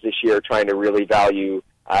my leagues this year trying to really value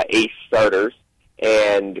ace starters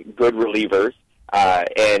and good relievers,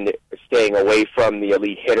 and staying away from the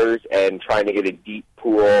elite hitters and trying to get a deep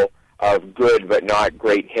pool of good but not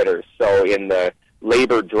great hitters. So in the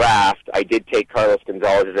labor draft, I did take Carlos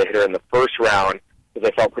Gonzalez as a hitter in the first round because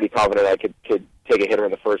I felt pretty confident I could take a hitter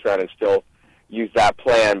in the first round and still use that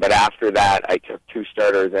plan. But after that, I took 2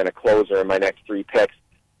 starters and a closer in my next 3 picks,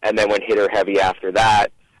 and then went hitter heavy after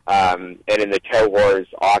that. And in the Tout Wars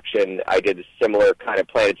auction, I did a similar kind of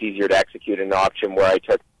plan. It's easier to execute an auction where I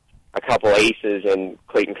took a couple aces in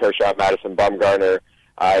Clayton Kershaw, Madison Bumgarner.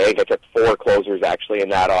 I think I took 4 closers actually in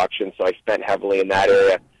that auction, so I spent heavily in that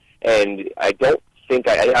area. And I don't think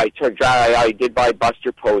I did buy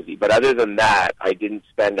Buster Posey, but other than that, I didn't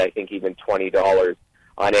spend, I think, even $20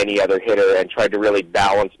 on any other hitter, and tried to really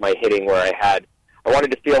balance my hitting where I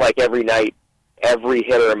wanted to feel like every night, every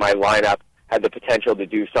hitter in my lineup had the potential to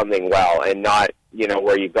do something well, and not,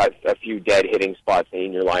 where you've got a few dead hitting spots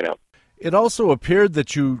in your lineup. It also appeared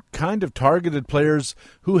that you kind of targeted players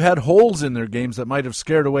who had holes in their games that might have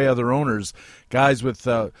scared away other owners, guys with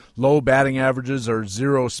low batting averages or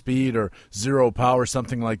 0 speed or 0 power,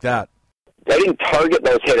 something like that. I didn't target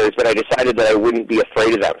those hitters, but I decided that I wouldn't be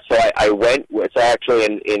afraid of them. So I went, so actually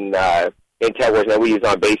in Tout Wars, now we use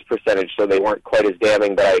on base percentage, so they weren't quite as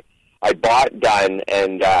damning, but I bought Dunn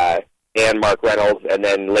and Mark Reynolds, and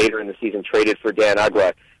then later in the season traded for Dan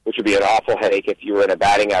Uggla, which would be an awful headache if you were in a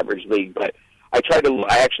batting average league. But I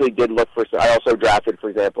actually did look for, I also drafted, for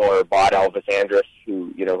example, or bought Elvis Andrus,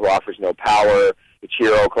 who offers no power,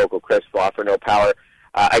 Ichiro, Coco Crisp, who offer no power.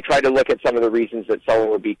 I tried to look at some of the reasons that someone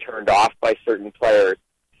would be turned off by certain players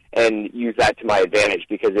and use that to my advantage,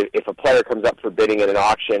 because if a player comes up for bidding in an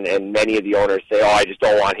auction and many of the owners say, I just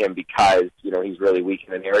don't want him because, he's really weak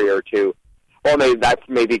in an area or two, well, that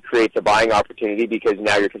maybe creates a buying opportunity because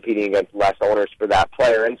now you're competing against less owners for that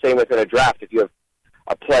player. And same within a draft. If you have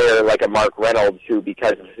a player like a Mark Reynolds who,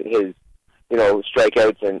 because of his,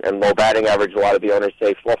 strikeouts and low batting average, a lot of the owners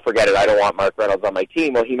say, well, forget it, I don't want Mark Reynolds on my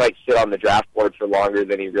team. Well, he might sit on the draft board for longer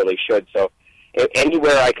than he really should. So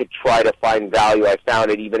anywhere I could try to find value, I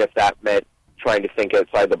found it, even if that meant trying to think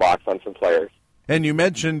outside the box on some players. And you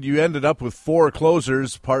mentioned you ended up with 4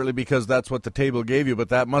 closers, partly because that's what the table gave you, but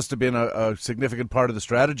that must have been a significant part of the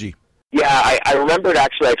strategy. Yeah, I remembered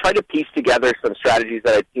actually. I tried to piece together some strategies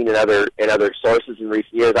that I'd seen in other sources in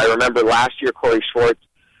recent years. I remember last year Corey Schwartz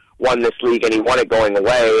won this league, and he won it going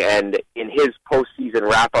away. And in his postseason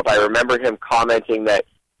wrap-up, I remember him commenting that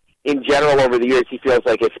in general over the years he feels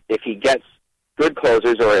like if he gets good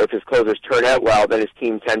closers, or if his closers turn out well, then his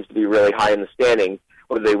team tends to be really high in the standings,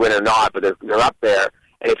 whether they win or not, but they're up there.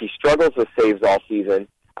 And if he struggles with saves all season,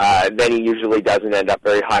 then he usually doesn't end up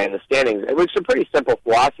very high in the standings. It was a pretty simple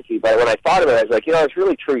philosophy, but when I thought of it, I was like, it's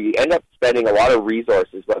really true. You end up spending a lot of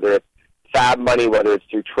resources, whether it's fab money, whether it's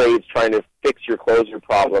through trades, trying to fix your closer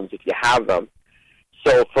problems if you have them.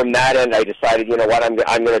 So from that end, I decided,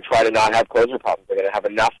 I'm going to try to not have closer problems. I'm going to have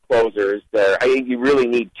enough closers there. I think you really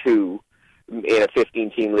need 2 in a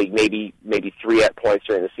 15-team league, maybe 3 at points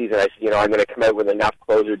during the season. I said, I'm going to come out with enough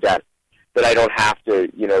closer depth that I don't have to,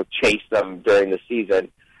 chase them during the season.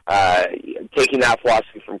 Taking that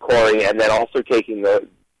philosophy from Corey, and then also taking the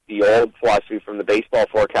old philosophy from the baseball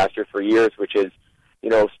forecaster for years, which is,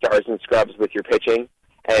 stars and scrubs with your pitching,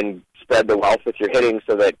 and spread the wealth with your hitting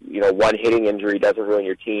so that, one hitting injury doesn't ruin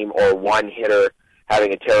your team, or one hitter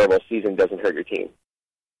having a terrible season doesn't hurt your team.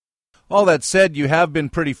 All that said, you have been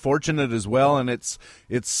pretty fortunate as well, and it's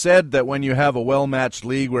said that when you have a well-matched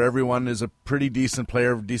league where everyone is a pretty decent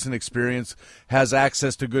player, decent experience, has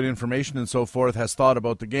access to good information and so forth, has thought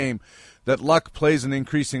about the game, that luck plays an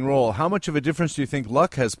increasing role. How much of a difference do you think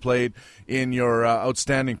luck has played in your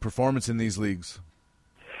outstanding performance in these leagues?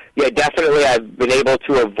 Yeah, definitely. I've been able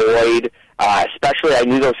to avoid, especially I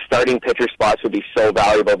knew those starting pitcher spots would be so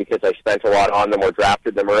valuable because I spent a lot on them or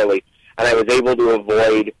drafted them early, and I was able to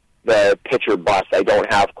avoid the pitcher bust. I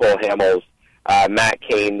don't have Cole Hamels, Matt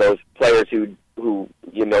Cain, those players who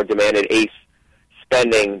demanded ace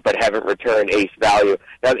spending but haven't returned ace value.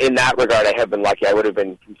 Now, in that regard, I have been lucky. I would have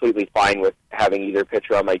been completely fine with having either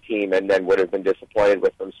pitcher on my team, and then would have been disappointed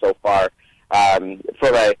with them so far.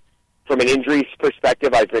 From an injuries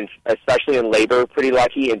perspective, I've been, especially in labor, pretty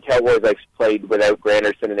lucky. In Tout Wars, I've played without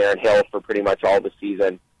Granderson and Aaron Hill for pretty much all the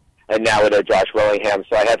season, and now without Josh Willingham.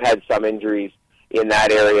 So I have had some injuries in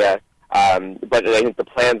that area, but I think the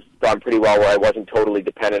plan's gone pretty well where I wasn't totally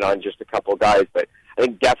dependent on just a couple guys. But I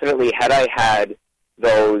think definitely had I had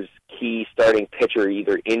those key starting pitcher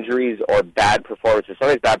either injuries or bad performances.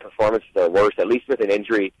 Sometimes bad performances are worse. At least with an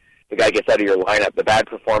injury, the guy gets out of your lineup. The bad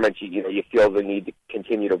performance, you feel the need to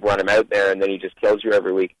continue to run him out there, and then he just kills you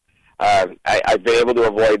every week. I've been able to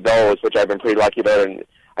avoid those, which I've been pretty lucky about, and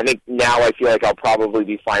I think now I feel like I'll probably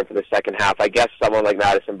be fine for the second half. I guess someone like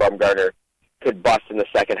Madison Bumgarner could bust in the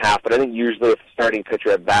second half, but I think usually if a starting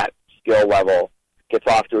pitcher at that skill level gets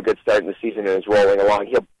off to a good start in the season and is rolling along,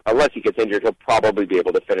 unless he gets injured, he'll probably be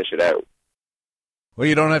able to finish it out. Well,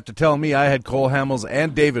 you don't have to tell me. I had Cole Hamels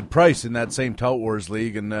and David Price in that same Tout Wars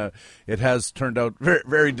league, and it has turned out very,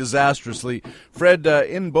 very disastrously. Fred,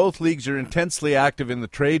 in both leagues, you're intensely active in the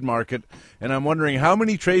trade market, and I'm wondering, how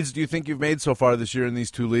many trades do you think you've made so far this year in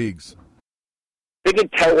these two leagues? I think in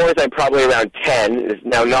Tout Wars, I'm probably around 10.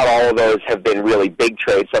 Now, not all of those have been really big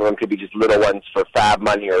trades. Some of them could be just little ones for fab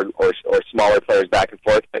money or smaller players back and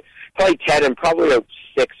forth. But probably 10 and probably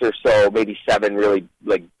 6 or so, maybe 7 really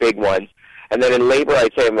big ones. And then in labor,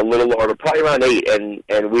 I'd say I'm a little lower, but probably around 8,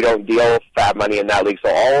 and we don't deal fab money in that league.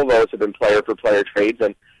 So all of those have been player-for-player trades,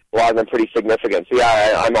 and a lot of them pretty significant. So,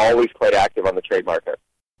 yeah, I'm always quite active on the trade market.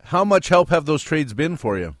 How much help have those trades been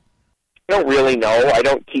for you? I don't really know. I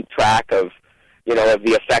don't keep track of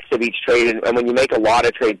the effects of each trade. And when you make a lot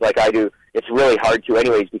of trades like I do, it's really hard to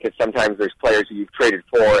anyways, because sometimes there's players who you've traded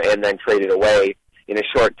for and then traded away in a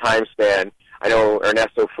short time span. I know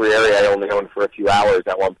Ernesto Frieri I only owned for a few hours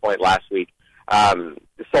at one point last week.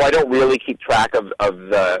 So I don't really keep track of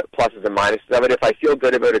the pluses and minuses of it. If I feel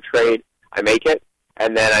good about a trade, I make it,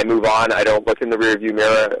 and then I move on. I don't look in the rearview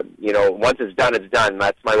mirror. Once it's done, it's done.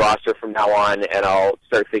 That's my roster from now on, and I'll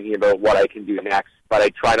start thinking about what I can do next. But I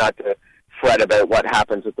try not to fret about what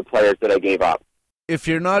happens with the players that I gave up. If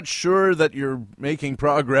you're not sure that you're making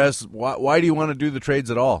progress, why do you want to do the trades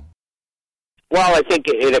at all? Well, I think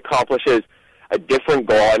it accomplishes a different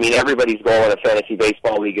goal. I mean, everybody's goal in a fantasy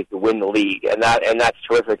baseball league is to win the league, and that's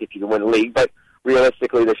terrific if you can win the league. But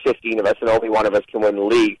realistically, there's 15 of us, and only one of us can win the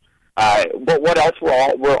league. But what else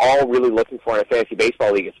we're all really looking for in a fantasy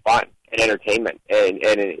baseball league is fun and entertainment, and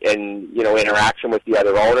interaction with the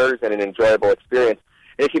other owners and an enjoyable experience.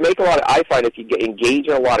 And if you make I find if you engage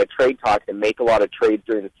in a lot of trade talks and make a lot of trades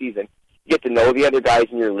during the season, you get to know the other guys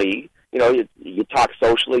in your league. You talk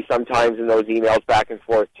socially sometimes in those emails back and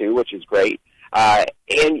forth too, which is great. And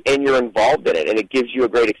you're involved in it, and it gives you a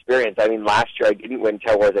great experience. I mean, last year I didn't win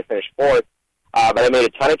Tout Wars. I finished 4th, but I made a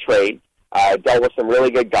ton of trades, dealt with some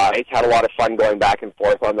really good guys, had a lot of fun going back and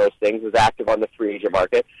forth on those things, was active on the free agent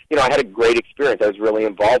market. I had a great experience. I was really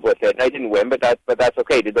involved with it, and I didn't win, but that's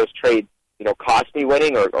okay. Did those trades, cost me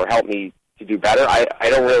winning or help me to do better? I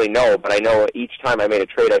don't really know, but I know each time I made a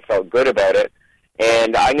trade, I felt good about it.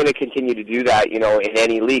 And I'm going to continue to do that, in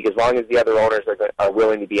any league, as long as the other owners are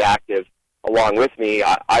willing to be active along with me.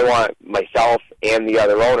 I want myself and the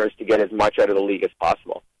other owners to get as much out of the league as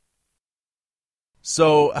possible.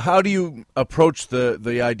 So how do you approach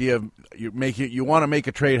the idea of you want to make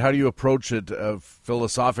a trade? How do you approach it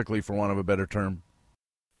philosophically, for want of a better term?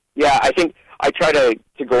 Yeah, I think I try to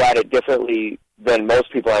go at it differently than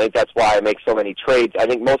most people. I think that's why I make so many trades. I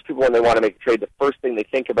think most people, when they want to make a trade, the first thing they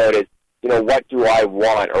think about is, what do I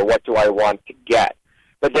want or what do I want to get?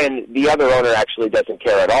 But then the other owner actually doesn't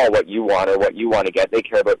care at all what you want or what you want to get. They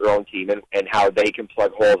care about their own team and how they can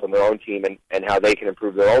plug holes in their own team and how they can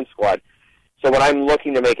improve their own squad. So when I'm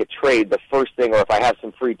looking to make a trade, the first thing, or if I have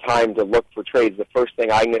some free time to look for trades, the first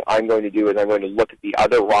thing I'm going to do is I'm going to look at the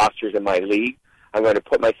other rosters in my league. I'm going to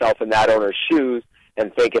put myself in that owner's shoes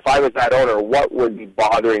and think, if I was that owner, what would be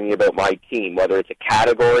bothering me about my team, whether it's a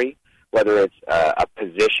category, whether it's a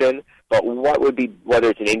position, but whether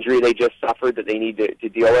it's an injury they just suffered that they need to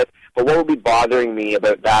deal with, but what would be bothering me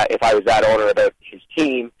about that if I was that owner, about his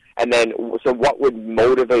team, and then so what would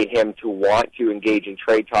motivate him to want to engage in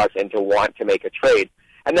trade talks and to want to make a trade.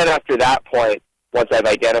 And then after that point, once I've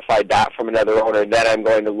identified that from another owner, then I'm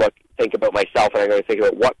going to think about myself, and I'm going to think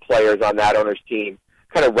about what players on that owner's team,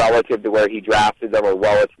 kind of relative to where he drafted them or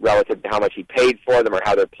relative to how much he paid for them or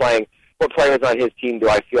how they're playing, what players on his team do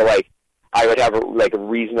I feel like I would have a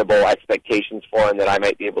reasonable expectations for, and that I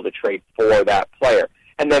might be able to trade for that player.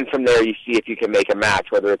 And then from there, you see if you can make a match,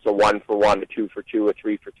 whether it's a 1-for-1, a 2-for-2, a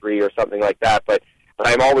 3-for-3, or something like that. But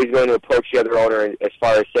I'm always going to approach the other owner as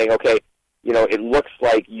far as saying, okay, it looks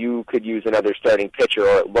like you could use another starting pitcher,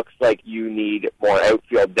 or it looks like you need more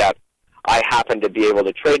outfield depth. I happen to be able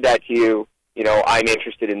to trade that to you. I'm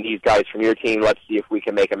interested in these guys from your team. Let's see if we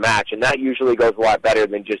can make a match. And that usually goes a lot better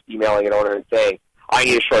than just emailing an owner and saying, I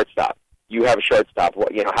need a shortstop. You have a shortstop.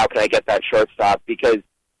 How can I get that shortstop? Because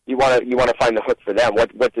you want to find the hook for them.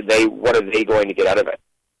 What are they going to get out of it?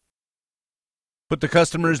 Put the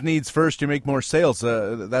customer's needs first, you make more sales.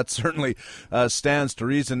 That certainly stands to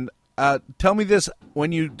reason. Tell me this,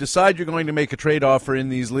 when you decide you're going to make a trade offer in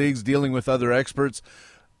these leagues, dealing with other experts,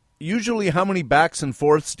 usually how many backs and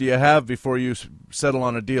forths do you have before you settle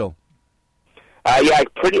on a deal? Yeah,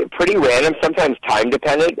 pretty random, sometimes time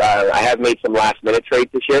dependent. I have made some last-minute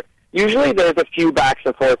trades this year. Usually there's a few backs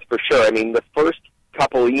and forths for sure. I mean, the first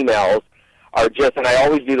couple emails are just, and I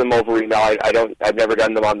always do them over email. I've never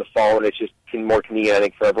done them on the phone. It's just more convenient, I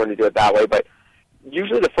think, for everyone to do it that way. But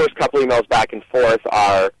usually the first couple emails back and forth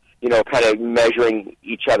are, kind of measuring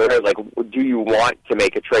each other. Like, do you want to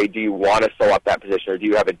make a trade? Do you want to sew up that position, or do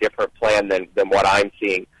you have a different plan than what I'm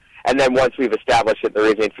seeing? And then once we've established that there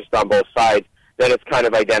is interest on both sides, then it's kind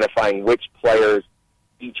of identifying which players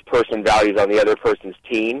each person values on the other person's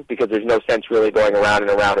team, because there's no sense really going around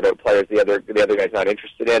and around about players the other guy's not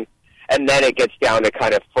interested in. And then it gets down to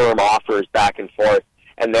kind of firm offers back and forth.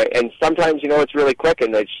 And sometimes, it's really quick,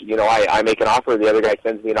 and it's, I make an offer, the other guy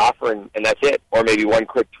sends me an offer, and that's it. Or maybe one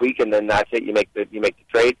quick tweak, and then that's it. You make the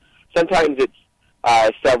trade. Sometimes it's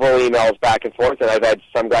several emails back and forth, and I've had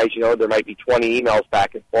some guys, there might be 20 emails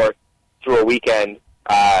back and forth through a weekend,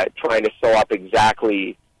 trying to sew up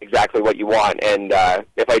exactly what you want. And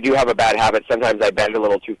if I do have a bad habit, sometimes I bend a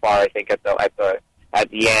little too far, I think, at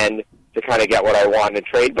the end to kind of get what I want in a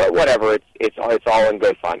trade. But whatever, it's all in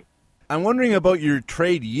good fun. I'm wondering about your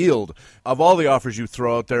trade yield. Of all the offers you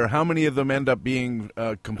throw out there, how many of them end up being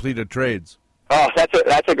completed trades? Oh,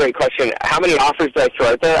 that's a great question. How many offers do I throw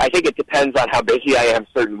out there? I think it depends on how busy I am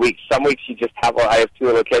certain weeks. Some weeks you just have, I have two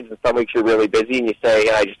little kids, and some weeks you're really busy, and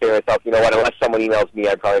I just say to myself, you know what, unless someone emails me,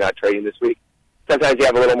 I'm probably not trading this week. Sometimes you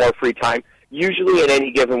have a little more free time. Usually in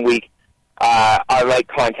any given week, I might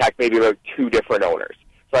contact maybe about 2 different owners.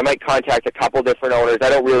 So I might contact a couple different owners. I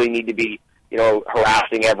don't really need to be,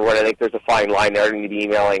 harassing everyone. I think there's a fine line there. I don't need to be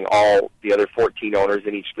emailing all the other 14 owners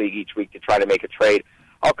in each league each week to try to make a trade.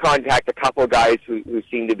 I'll contact a couple of guys who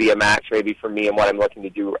seem to be a match maybe for me and what I'm looking to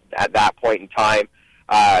do at that point in time.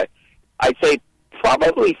 I'd say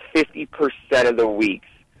probably 50% of the weeks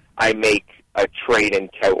I make a trade in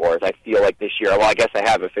Tout Wars. I feel like this year, well, I guess I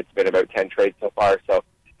have if it's been about 10 trades so far. So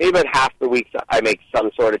maybe about half the weeks I make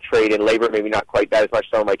some sort of trade in labor, maybe not quite that as much.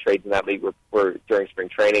 Some of my trades in that league were during spring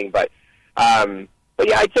training. But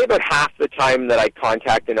yeah, I'd say about half the time that I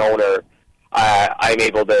contact an owner, I'm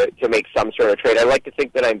able to make some sort of trade. I like to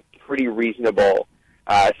think that I'm pretty reasonable.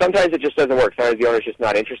 Sometimes it just doesn't work. Sometimes the owner's just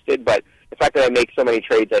not interested. But the fact that I make so many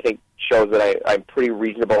trades, I think, shows that I'm pretty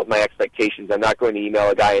reasonable with my expectations. I'm not going to email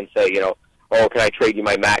a guy and say, oh, can I trade you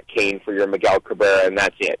my Matt Cain for your Miguel Cabrera, and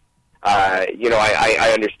that's it.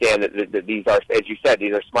 I understand that these are, as you said,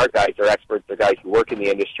 these are smart guys. They're experts. They're guys who work in the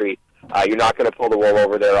industry. You're not going to pull the wool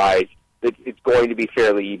over their eyes. It's going to be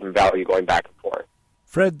fairly even value going back and forth.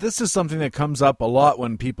 Fred, this is something that comes up a lot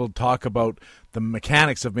when people talk about the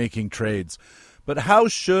mechanics of making trades. But how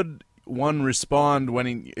should one respond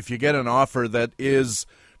if you get an offer that is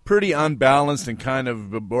pretty unbalanced and kind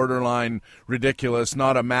of borderline ridiculous,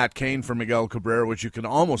 not a Matt Cain for Miguel Cabrera, which you can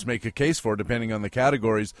almost make a case for depending on the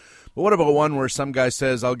categories. But what about one where some guy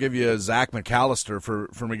says, I'll give you a Zach McAllister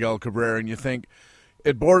for Miguel Cabrera, and you think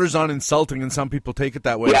it borders on insulting, and some people take it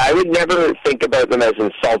that way? Yeah, I would never think about them as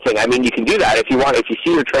insulting. I mean, you can do that if you want. If you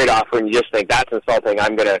see your trade offer and you just think that's insulting,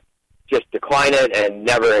 I'm going to just decline it and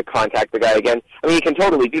never contact the guy again. I mean, you can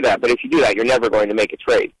totally do that, but if you do that, you're never going to make a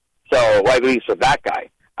trade. So, well, at least with that guy.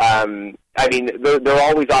 I mean, there are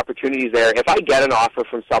always opportunities there. If I get an offer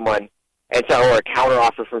from someone, or a counter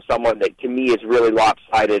offer from someone that to me is really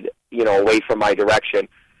lopsided, away from my direction,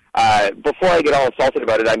 before I get all insulted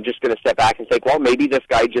about it, I'm just going to step back and say, well, maybe this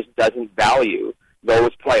guy just doesn't value those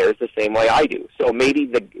players the same way I do. So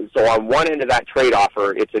so on one end of that trade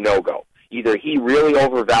offer, it's a no-go. Either he really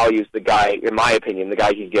overvalues the guy, in my opinion, the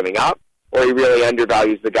guy he's giving up, or he really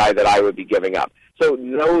undervalues the guy that I would be giving up. So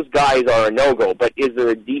those guys are a no-go, but is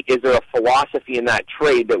there a philosophy in that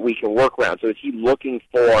trade that we can work around? So is he looking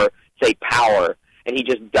for, say, power, and he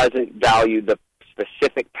just doesn't value the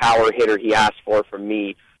specific power hitter he asked for from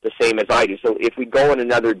me the same as I do? So if we go in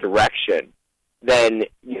another direction, then,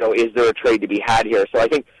 is there a trade to be had here? So I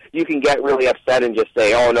think you can get really upset and just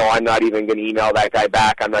say, oh, no, I'm not even going to email that guy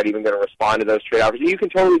back. I'm not even going to respond to those trade offers. You can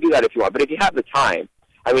totally do that if you want. But if you have the time,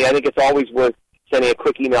 I mean, I think it's always worth sending a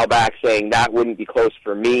quick email back saying that wouldn't be close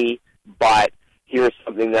for me, but here's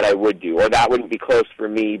something that I would do. Or that wouldn't be close for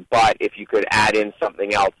me, but if you could add in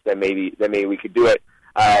something else, then maybe we could do it.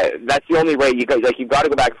 That's the only way you've got to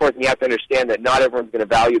go back and forth, and you have to understand that not everyone's going to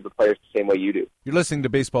value the players the same way you do. You're listening to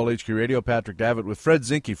Baseball HQ Radio. Patrick Davitt with Fred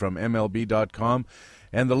Zinke from MLB.com,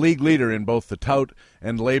 and the league leader in both the tout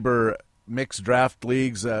and labor mixed draft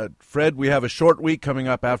leagues. Fred, we have a short week coming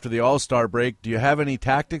up after the All-Star break. Do you have any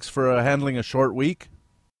tactics for handling a short week?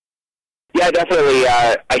 Yeah, definitely.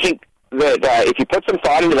 I think that if you put some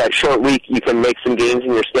thought into that short week, you can make some gains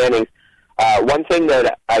in your standings. One thing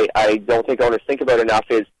that I don't think owners think about enough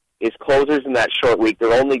is closers in that short week.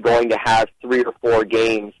 They're only going to have 3 or 4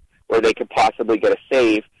 games where they could possibly get a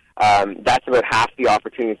save. That's about half the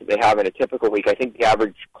opportunities that they have in a typical week. I think the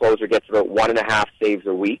average closer gets about 1.5 saves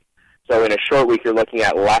a week. So in a short week, you're looking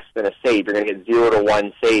at less than a save. You're going to get 0 to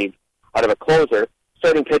 1 save out of a closer.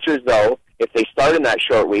 Starting pitchers, though, if they start in that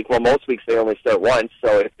short week, well, most weeks they only start once,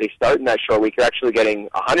 so if they start in that short week, you're actually getting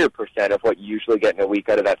 100% of what you usually get in a week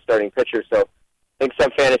out of that starting pitcher. So I think some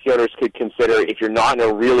fantasy owners could consider, if you're not in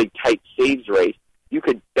a really tight saves race, you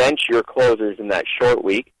could bench your closers in that short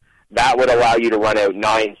week. That would allow you to run out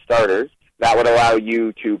 9 starters. That would allow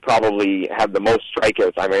you to probably have the most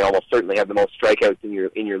strikeouts. I mean, almost certainly have the most strikeouts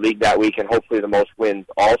in your league that week, and hopefully the most wins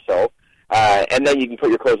also. And then you can put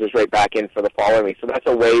your closers right back in for the following week. So that's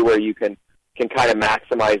a way where you can kind of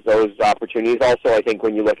maximize those opportunities. Also, I think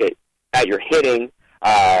when you look at your hitting,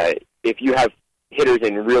 if you have hitters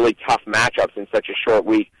in really tough matchups in such a short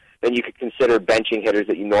week, then you could consider benching hitters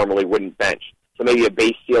that you normally wouldn't bench. So maybe a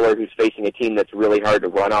base stealer who's facing a team that's really hard to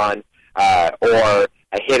run on, or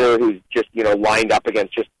a hitter who's just, lined up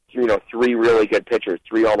against just, 3 really good pitchers,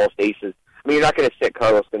 3 almost aces. I mean, you're not going to sit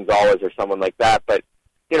Carlos Gonzalez or someone like that, but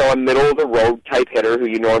a middle-of-the-road type hitter who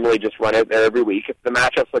you normally just run out there every week. If the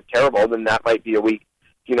matchups look terrible, then that might be a week,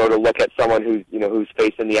 to look at someone who's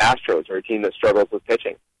facing the Astros or a team that struggles with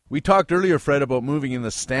pitching. We talked earlier, Fred, about moving in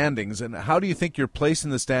the standings, and how do you think your place in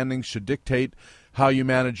the standings should dictate how you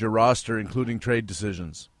manage your roster, including trade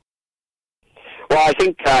decisions? Well, I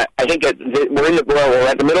think we're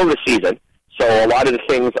at the middle of the season, so a lot of the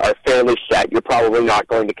things are fairly set. You're probably not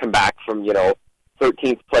going to come back from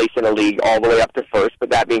 13th place in a league all the way up to first, but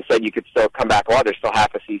that being said, you could still come back a lot. There's still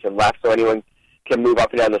half a season left, so anyone can move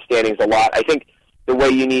up and down the standings a lot. I think the way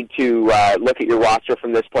you need to look at your roster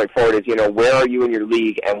from this point forward is, where are you in your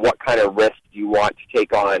league and what kind of risk do you want to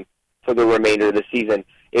take on for the remainder of the season.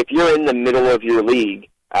 If you're in the middle of your league,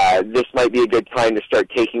 this might be a good time to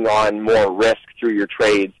start taking on more risk through your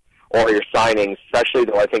trades or your signings, especially,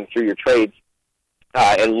 though, I think, through your trades,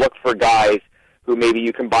 and look for guys who maybe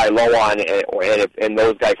you can buy low on, and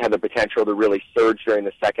those guys have the potential to really surge during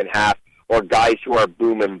the second half, or guys who are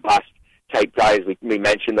boom and bust type guys. We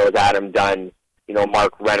mentioned those Adam Dunn,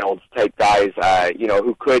 Mark Reynolds type guys,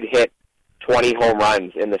 who could hit 20 home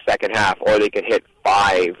runs in the second half, or they could hit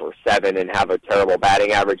 5 or 7 and have a terrible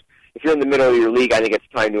batting average. If you're in the middle of your league, I think it's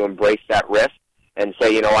time to embrace that risk and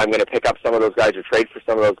say, I'm going to pick up some of those guys or trade for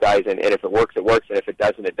some of those guys, and if it works, it works, and if it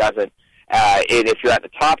doesn't, it doesn't. And if you're at the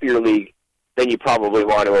top of your league, then you probably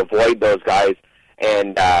want to avoid those guys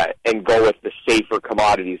and go with the safer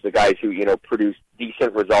commodities, the guys who produce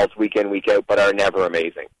decent results week in, week out, but are never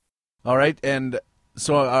amazing. All right, and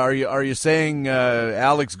so are you saying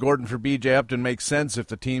Alex Gordon for B.J. Upton makes sense if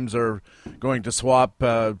the teams are going to swap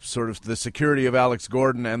sort of the security of Alex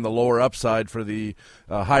Gordon and the lower upside for the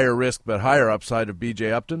higher risk but higher upside of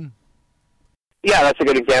B.J. Upton? Yeah, that's a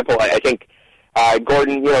good example. I think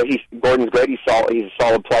Gordon, Gordon's great. He's a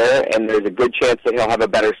solid player, and there's a good chance that he'll have a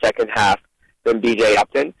better second half than B.J.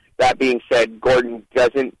 Upton. That being said, Gordon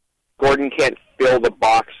can't fill the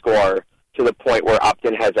box score to the point where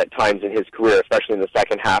Upton has at times in his career, especially in the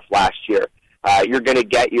second half last year. You're going to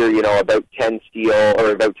get your, about 10 steal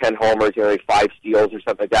or about 10 homers, like 5 steals or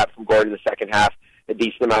something like that from Gordon in the second half, a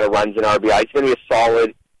decent amount of runs in RBI. It's going to be a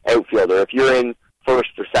solid outfielder. If you're in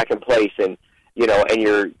first or second place and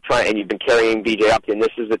you've been carrying B.J. Upton,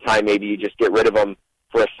 this is the time maybe you just get rid of him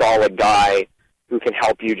for a solid guy who can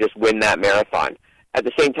help you just win that marathon. At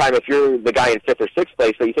the same time, if you're the guy in 5th or 6th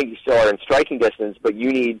place, so you think you still are in striking distance, but you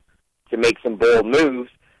need to make some bold moves,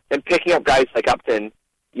 then picking up guys like Upton,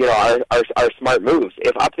 are smart moves.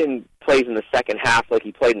 If Upton plays in the second half like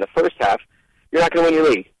he played in the first half, you're not going to win your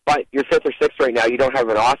league. But you're 5th or 6th right now, you don't have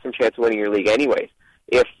an awesome chance of winning your league anyways.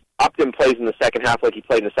 If Upton plays in the second half like he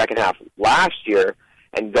played in the second half last year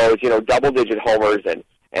and goes, double-digit homers and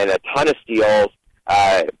a ton of steals,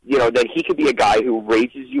 then he could be a guy who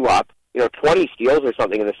raises you up. 20 steals or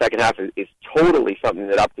something in the second half is totally something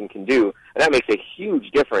that Upton can do, and that makes a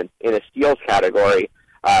huge difference in a steals category,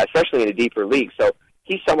 especially in a deeper league. So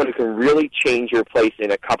he's someone who can really change your place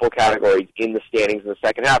in a couple categories in the standings in the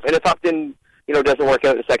second half. And if Upton, doesn't work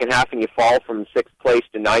out in the second half and you fall from 6th place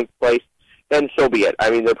to 9th place, then so be it. I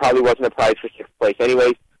mean, there probably wasn't a prize for 6th place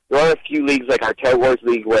anyways. There are a few leagues like our Tout Wars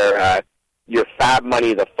League where your fab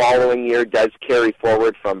money the following year does carry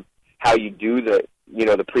forward from how you do the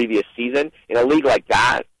previous season. In a league like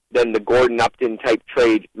that, then the Gordon-Upton type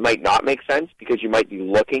trade might not make sense because you might be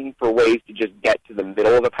looking for ways to just get to the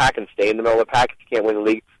middle of the pack and stay in the middle of the pack if you can't win the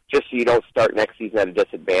league, just so you don't start next season at a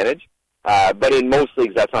disadvantage. But in most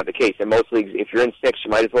leagues, that's not the case. In most leagues, if you're in sixth,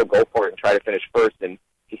 you might as well go for it and try to finish first. And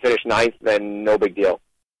if you finish ninth, then no big deal.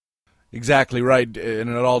 Exactly right, and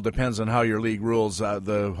it all depends on how your league rules.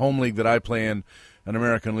 The home league that I play in, an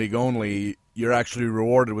American League only, you're actually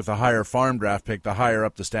rewarded with a higher farm draft pick the higher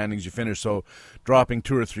up the standings you finish. So dropping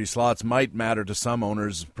 2 or 3 slots might matter to some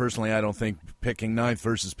owners. Personally, I don't think picking 9th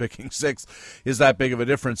versus picking 6th is that big of a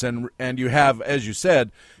difference. And you have, as you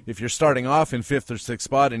said, if you're starting off in 5th or 6th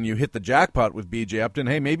spot and you hit the jackpot with B.J. Upton,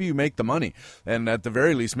 hey, maybe you make the money. And at the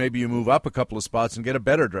very least, maybe you move up a couple of spots and get a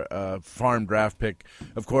better farm draft pick.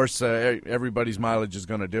 Of course, everybody's mileage is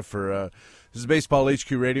going to differ. This is Baseball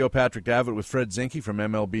HQ Radio. Patrick Davitt with Fred Zinke from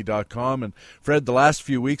MLB.com. And Fred, the last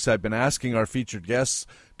few weeks I've been asking our featured guests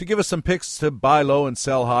to give us some picks to buy low and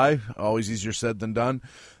sell high. Always easier said than done.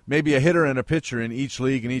 Maybe a hitter and a pitcher in each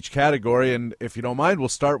league, in each category. And if you don't mind, we'll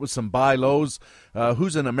start with some buy lows.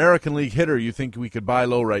 Who's an American League hitter you think we could buy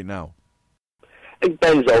low right now? I think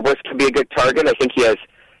Ben Zobrist could be a good target. I think he has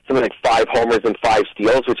something like 5 homers and 5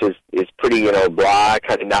 steals, which is pretty, blah,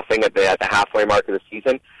 kind of nothing at the halfway mark of the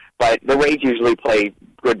season. But the Rays usually play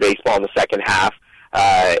good baseball in the second half.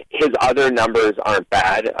 His other numbers aren't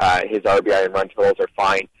bad. His RBI and run totals are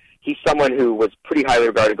fine. He's someone who was pretty highly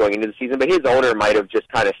regarded going into the season, but his owner might have just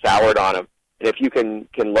kind of soured on him. And if you can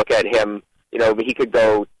look at him, he could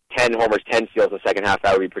go 10 homers, 10 steals in the second half.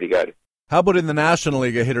 That would be pretty good. How about in the National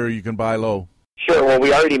League, a hitter you can buy low? Sure. Well,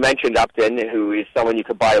 we already mentioned Upton, who is someone you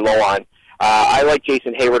could buy low on. I like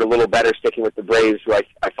Jason Hayward a little better, sticking with the Braves, who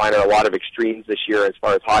I find are a lot of extremes this year as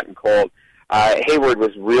far as hot and cold. Hayward was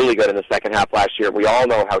really good in the second half last year. We all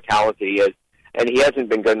know how talented he is, and he hasn't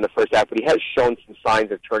been good in the first half, but he has shown some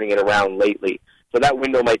signs of turning it around lately. So that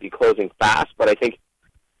window might be closing fast, but I think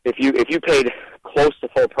if you paid close to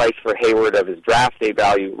full price for Hayward of his draft day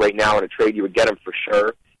value right now in a trade, you would get him for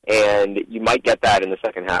sure, and you might get that in the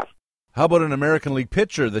second half. How about an American League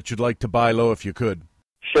pitcher that you'd like to buy low if you could?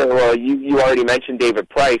 Sure. Well, you already mentioned David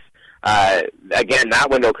Price. Again, that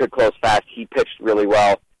window could close fast. He pitched really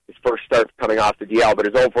well. His first start coming off the DL, but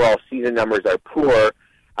his overall season numbers are poor.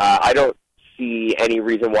 I don't see any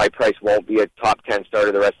reason why Price won't be a top 10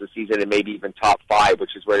 starter the rest of the season, and maybe even top 5,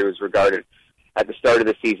 which is where he was regarded at the start of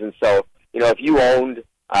the season. So, if you owned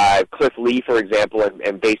Cliff Lee, for example,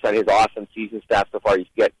 and based on his awesome season stats so far, you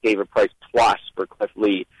get David Price plus for Cliff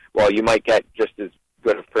Lee. Well, you might get just as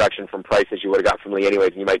good of production from Price as you would have got from Lee anyways,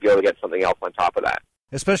 and you might be able to get something else on top of that.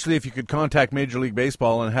 Especially if you could contact Major League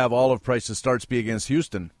Baseball and have all of Price's starts be against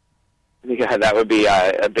Houston. Yeah, that would be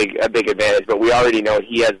a big advantage, but we already know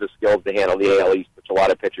he has the skills to handle the AL East, which a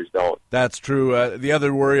lot of pitchers don't. That's true. The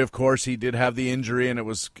other worry, of course, he did have the injury, and it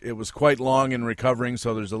was quite long in recovering,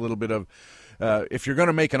 so there's a little bit of if you're going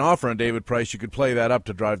to make an offer on David Price, you could play that up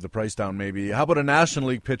to drive the price down maybe. How about a National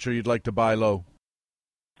League pitcher you'd like to buy low?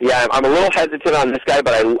 Yeah, I'm a little hesitant on this guy,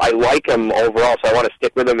 but I like him overall, so I want to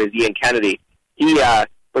stick with him, is Ian Kennedy. He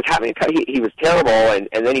was terrible, and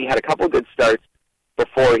then he had a couple of good starts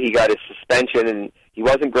before he got his suspension, and he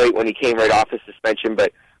wasn't great when he came right off his suspension,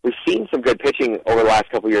 but we've seen some good pitching over the last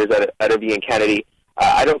couple of years out of Ian Kennedy.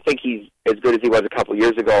 I don't think he's as good as he was a couple of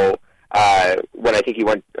years ago when I think he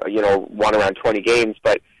won around 20 games,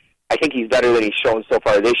 but I think he's better than he's shown so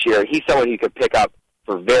far this year. He's someone you could pick up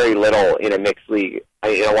for very little in a mixed league,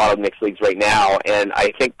 in a lot of mixed leagues right now, and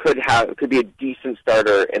I think could be a decent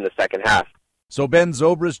starter in the second half. So Ben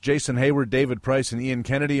Zobrist, Jason Hayward, David Price, and Ian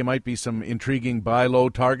Kennedy, it might be some intriguing buy-low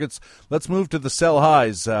targets. Let's move to the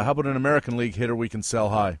sell-highs. How about an American League hitter we can sell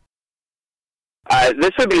high?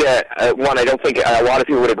 This would be a one I don't think a lot of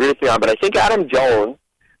people would agree with me on, but I think Adam Jones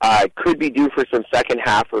could be due for some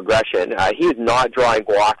second-half regression. He is not drawing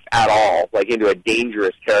walks at all, like into a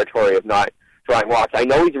dangerous territory of not drawing walks. I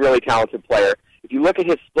know he's a really talented player. If you look at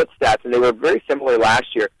his split stats, and they were very similar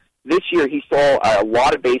last year, this year he stole a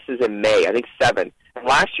lot of bases in May, I think 7. And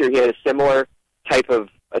last year he had a similar type of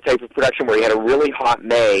production where he had a really hot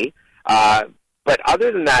May. But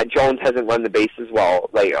other than that, Jones hasn't run the bases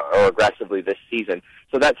well or aggressively this season.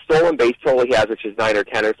 So that stolen base total he has, which is 9 or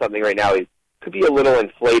 10 or something right now, could be a little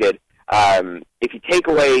inflated. If you take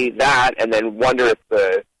away that and then wonder if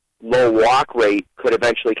the low walk rate could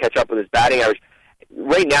eventually catch up with his batting average,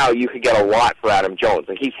 right now you could get a lot for Adam Jones.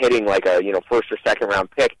 Like he's hitting like a first or second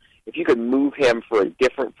round pick. If you could move him for a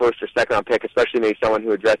different first or second round pick, especially maybe someone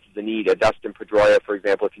who addresses the need, a Dustin Pedroia, for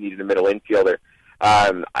example, if you needed a middle infielder,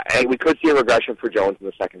 we could see a regression for Jones in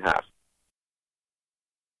the second half.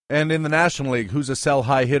 And in the National League, who's a sell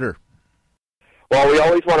high hitter? Well, we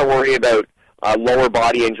always want to worry about lower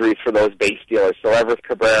body injuries for those base stealers. So Everett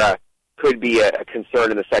Cabrera could be a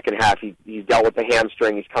concern in the second half. He's dealt with the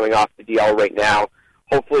hamstring. He's coming off the DL right now.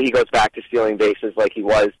 Hopefully he goes back to stealing bases like he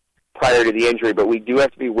was prior to the injury, but we do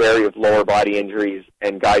have to be wary of lower body injuries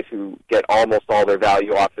and guys who get almost all their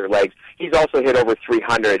value off their legs. He's also hit over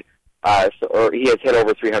 300, or he has hit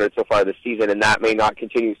over 300 so far this season, and that may not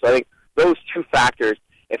continue. So I think those two factors,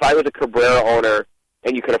 if I was a Cabrera owner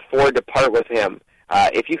and you could afford to part with him,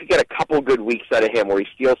 if you could get a couple good weeks out of him where he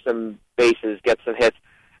steals some bases, gets some hits,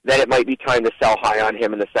 then it might be time to sell high on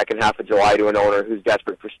him in the second half of July to an owner who's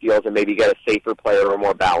desperate for steals and maybe get a safer player or a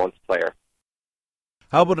more balanced player.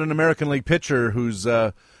 How about an American League pitcher who's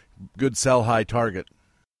a good sell-high target?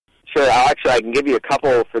 Sure. Actually, I can give you a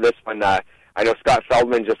couple for this one. I know Scott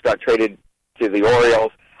Feldman just got traded to the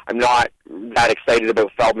Orioles. I'm not that excited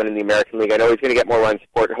about Feldman in the American League. I know he's going to get more run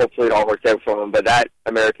support. Hopefully it all works out for him, but that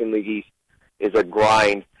American League East is a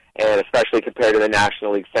grind, and especially compared to the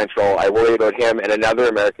National League Central, I worry about him. And another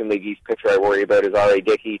American League East pitcher I worry about is R.A.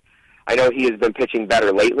 Dickey. I know he has been pitching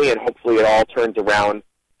better lately, and hopefully it all turns around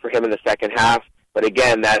for him in the second half. But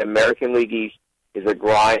again, that American League East is a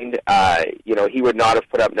grind. He would not have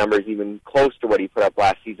put up numbers even close to what he put up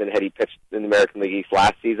last season had he pitched in the American League East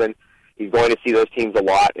last season. He's going to see those teams a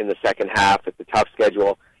lot in the second half. It's a tough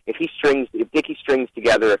schedule. If Dickey strings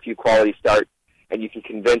together a few quality starts, and you can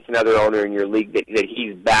convince another owner in your league that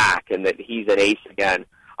he's back and that he's an ace again,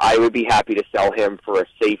 I would be happy to sell him for a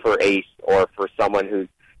safer ace or for someone who's,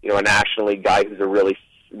 a National League guy who's a really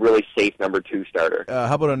safe number 2 starter.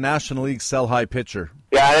 How about a National League sell-high pitcher?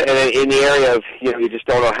 Yeah, and in the area of, you just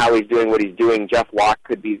don't know how he's doing what he's doing, Jeff Locke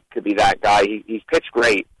could be that guy. He's pitched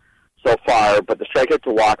great so far, but the strikeout to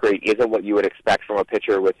walk rate isn't what you would expect from a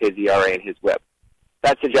pitcher with his ERA and his whip.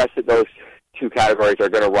 That suggests that those two categories are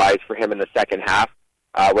going to rise for him in the second half.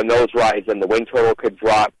 When those rise, then the win total could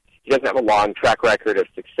drop. He doesn't have a long track record of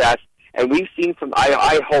success. And we've seen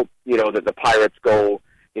I hope, that the Pirates go,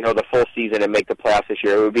 the full season and make the playoffs this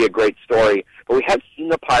year. It would be a great story. But we have seen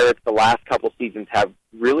the Pirates the last couple seasons have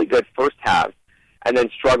really good first halves and then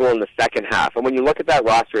struggle in the second half. And when you look at that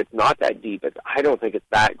roster, it's not that deep. I don't think it's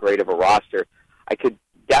that great of a roster. I could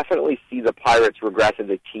definitely see the Pirates regress as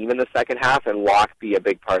a team in the second half, and Locke be a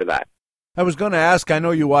big part of that. I was going to ask, I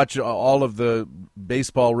know you watch all of the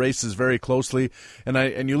baseball races very closely,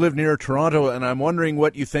 and you live near Toronto, and I'm wondering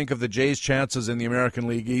what you think of the Jays' chances in the American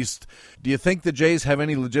League East. Do you think the Jays have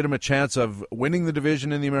any legitimate chance of winning the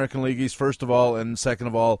division in the American League East, first of all, and second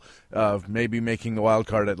of all, maybe making the wild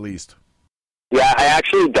card at least? Yeah, I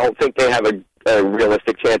actually don't think they have a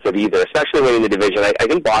realistic chance of either, especially winning the division. I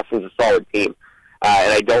think Boston's a solid team,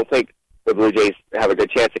 and I don't think the Blue Jays have a good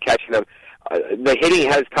chance of catching them. The hitting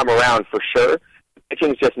has come around for sure. The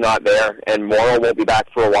pitching's just not there, and Morrow won't be back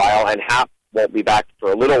for a while, and Happ won't be back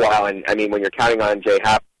for a little while. And I mean, when you're counting on Jay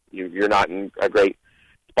Happ, you're not in a great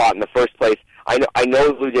spot in the first place. I know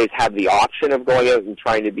the Blue Jays have the option of going out and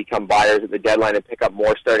trying to become buyers at the deadline and pick up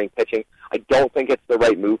more starting pitching. I don't think it's the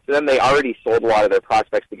right move for them. They already sold a lot of their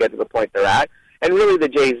prospects to get to the point they're at, and really the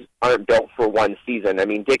Jays aren't built for one season. I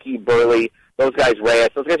mean, Dickey, Burley, those guys, Reyes,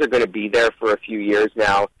 those guys are going to be there for a few years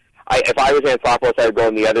now. If I was Anthopoulos, I would go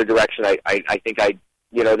in the other direction. I think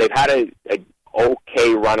they've had a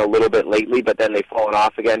okay run a little bit lately, but then they've fallen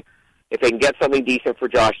off again. If they can get something decent for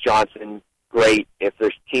Josh Johnson, great. If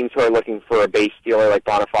there's teams who are looking for a base stealer like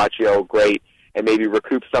Bonifacio, great. And maybe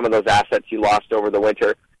recoup some of those assets you lost over the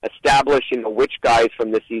winter. Establish, which guys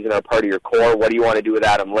from this season are part of your core. What do you want to do with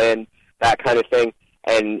Adam Lynn? That kind of thing.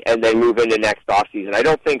 And then move into next offseason. I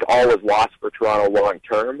don't think all is lost for Toronto long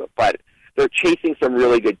term, but they're chasing some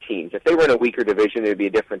really good teams. If they were in a weaker division, it would be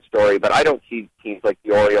a different story. But I don't see teams like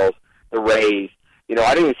the Orioles, the Rays.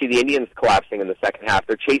 I don't even see the Indians collapsing in the second half.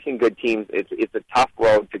 They're chasing good teams. It's a tough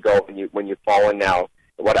road to go when you've fallen now.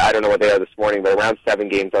 I don't know what they are this morning, but around 7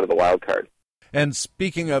 games out of the wild card. And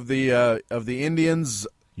speaking of the Indians,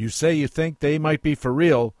 you say you think they might be for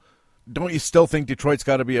real. Don't you still think Detroit's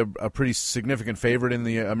got to be a pretty significant favorite in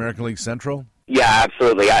the American League Central? Yeah,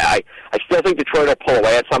 absolutely. I still think Detroit will pull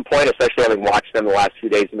away at some point, especially having watched them the last few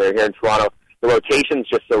days when they're here in Toronto. The rotation's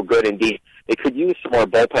just so good indeed. They could use some more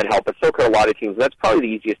bullpen help, but so could a lot of teams. That's probably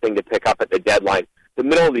the easiest thing to pick up at the deadline. The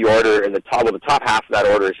middle of the order and the top half of that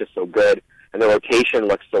order is just so good, and the rotation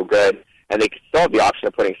looks so good, and they could still have the option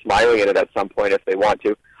of putting Smiley in it at some point if they want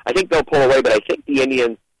to. I think they'll pull away, but I think the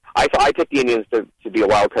Indians, I took the Indians to be a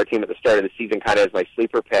wild card team at the start of the season kind of as my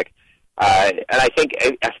sleeper pick. And I think,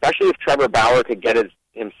 especially if Trevor Bauer could get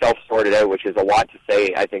himself sorted out, which is a lot to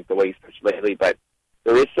say, I think, the way he's pitched lately, but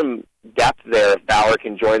there is some depth there if Bauer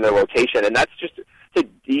can join the rotation, and that's just a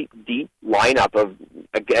deep lineup of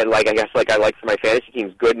again, like I like for my fantasy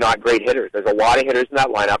teams, good, not great hitters. There's a lot of hitters in that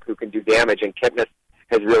lineup who can do damage, and Kipnis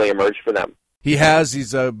has really emerged for them.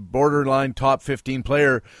 He's a borderline top 15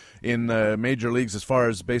 player in major leagues as far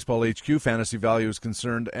as Baseball HQ fantasy value is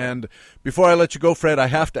concerned. And before I let you go, Fred, I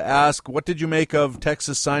have to ask, what did you make of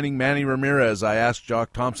Texas signing Manny Ramirez? I asked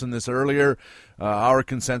Jock Thompson this earlier. Our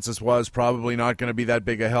consensus was probably not going to be that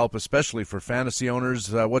big a help, especially for fantasy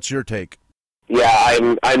owners. What's your take? Yeah,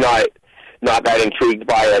 I'm not that intrigued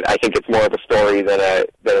by it. I think it's more of a story than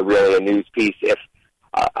a really a news piece. If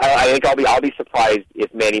I think I'll be surprised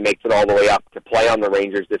if Manny makes it all the way up to play on the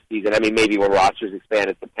Rangers this season. I mean, maybe when rosters expand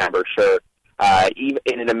in September, sure. Even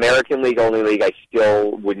in an American League only league, I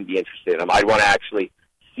still wouldn't be interested in him. I'd want to actually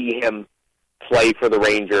see him play for the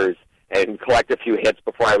Rangers and collect a few hits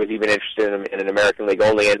before I was even interested in him in an American League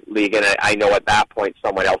only league. And I know at that point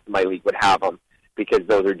someone else in my league would have him, because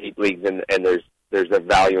those are deep leagues and there's a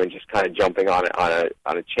value in just kind of jumping on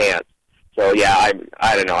a chance. So, yeah,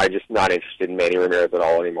 I don't know. I'm just not interested in Manny Ramirez at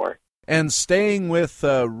all anymore. And staying with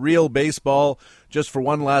real baseball, just for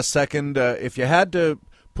one last second, if you had to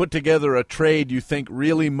put together a trade you think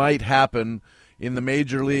really might happen in the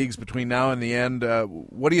major leagues between now and the end,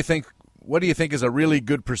 what do you think? What do you think is a really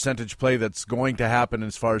good percentage play that's going to happen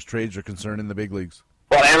as far as trades are concerned in the big leagues?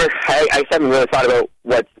 Well, Amber, I haven't really thought about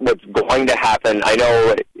what's going to happen. I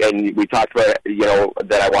know, and we talked about,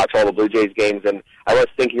 that I watch all the Blue Jays games, and I was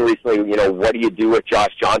thinking recently, what do you do with Josh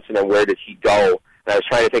Johnson and where does he go? And I was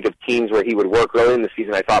trying to think of teams where he would work early in the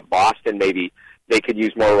season. I thought Boston, maybe they could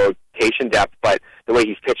use more rotation depth, but the way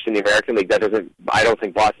he's pitched in the American League, I don't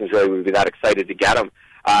think Boston's really would be that excited to get him.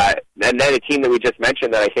 And then a team that we just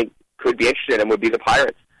mentioned that I think could be interested in him would be the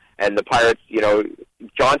Pirates. And the Pirates,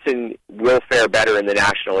 Johnson will fare better in the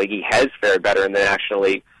National League. He has fared better in the National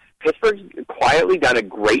League. Pittsburgh's quietly done a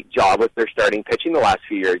great job with their starting pitching the last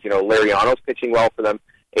few years. Liriano's pitching well for them.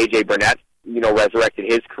 A.J. Burnett, resurrected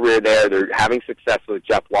his career there. They're having success with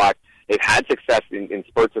Jeff Locke. They've had success in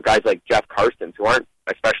spurts with guys like Jeff Karstens, who aren't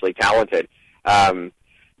especially talented.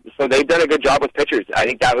 So they've done a good job with pitchers. I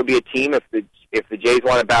think that would be a team if the Jays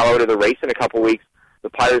want to bow out of the race in a couple weeks. The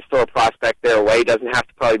Pirates throw a prospect their way. Doesn't have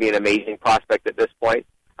to probably be an amazing prospect at this point.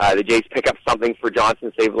 The Jays pick up something for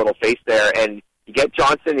Johnson, save a little face there, and you get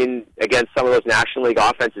Johnson in against some of those National League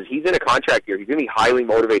offenses. He's in a contract year. He's going to be highly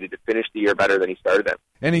motivated to finish the year better than he started it.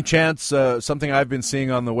 Any chance, something I've been seeing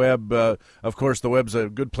on the web, of course the web's a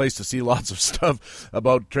good place to see lots of stuff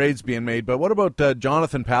about trades being made, but what about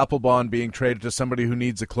Jonathan Papelbon being traded to somebody who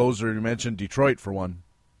needs a closer? You mentioned Detroit for one.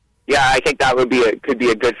 Yeah, I think that could be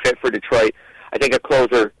a good fit for Detroit. I think a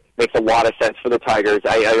closer makes a lot of sense for the Tigers.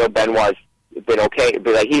 I know Benoit's been okay,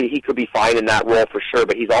 but he could be fine in that role for sure,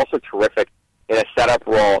 but he's also terrific in a setup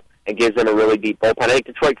role and gives them a really deep bullpen. I think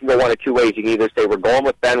Detroit can go one of two ways. You can either say we're going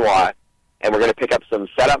with Benoit and we're going to pick up some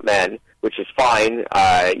setup men, which is fine,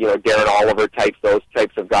 Darren Oliver types, those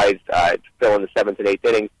types of guys to fill in the 7th and 8th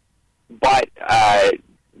innings, but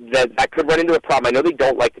that could run into a problem. I know they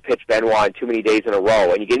don't like to pitch Benoit on too many days in a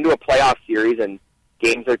row, and you get into a playoff series and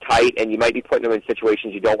games are tight, and you might be putting them in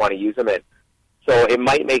situations you don't want to use them in. So it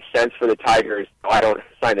might make sense for the Tigers. I don't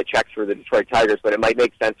sign the checks for the Detroit Tigers, but it might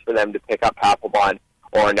make sense for them to pick up Papelbon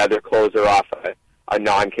or another closer off a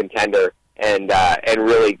non-contender and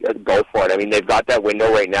really go for it. I mean, they've got that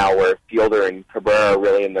window right now where Fielder and Cabrera are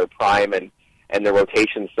really in their prime, and their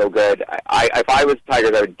rotation's so good. If I was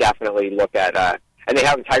Tigers, I would definitely look at and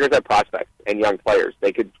Tigers have prospects and young players.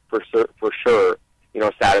 They could for sure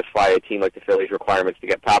satisfy a team like the Phillies' requirements to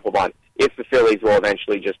get Papelbon if the Phillies will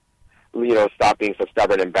eventually just, stop being so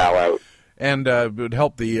stubborn and bow out. And it would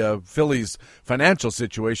help the Phillies' financial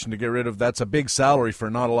situation to get rid of. That's a big salary for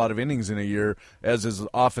not a lot of innings in a year, as is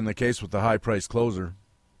often the case with the high-priced closer.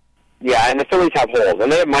 Yeah, and the Phillies have holes,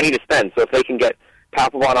 and they have money to spend. So if they can get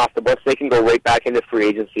Papelbon off the books, they can go right back into free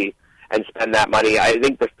agency and spend that money. I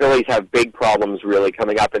think the Phillies have big problems really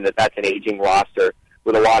coming up in that's an aging roster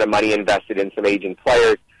with a lot of money invested in some aging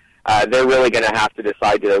players. They're really going to have to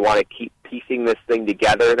decide, do they want to keep piecing this thing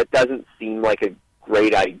together? That doesn't seem like a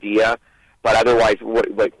great idea, but otherwise, what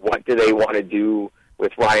do they want to do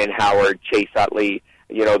with Ryan Howard, Chase Utley,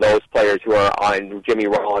 those players who are on Jimmy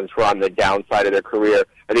Rollins, who are on the downside of their career?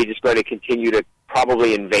 Are they just going to continue to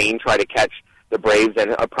probably in vain try to catch the Braves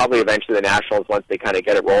and probably eventually the Nationals once they kind of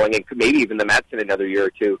get it rolling, and maybe even the Mets in another year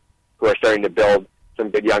or two, who are starting to build some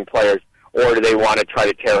good young players? Or do they want to try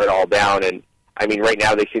to tear it all down? And, I mean, right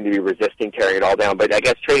now they seem to be resisting tearing it all down. But I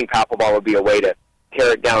guess trading Papelbon would be a way to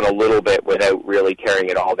tear it down a little bit without really tearing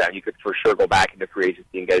it all down. You could for sure go back into free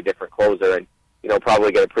agency and get a different closer and,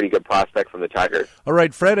 probably get a pretty good prospect from the Tigers. All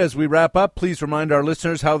right, Fred, as we wrap up, please remind our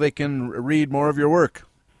listeners how they can read more of your work.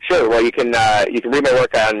 Sure. Well, you can read my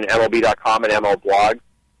work on MLB.com and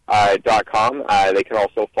MLblog.com. They can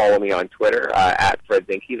also follow me on Twitter at Fred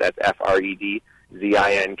Zinkie. That's FredZinkie.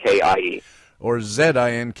 Or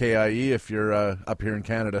ZINKIE if you're up here in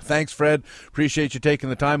Canada. Thanks, Fred. Appreciate you taking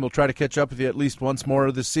the time. We'll try to catch up with you at least once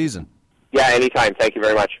more this season. Yeah, anytime. Thank you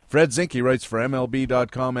very much. Fred Zinkie writes for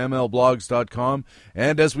MLB.com, MLblogs.com,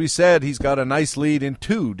 and as we said, he's got a nice lead in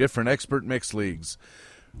 2 different expert mixed leagues.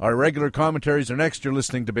 Our regular commentaries are next. You're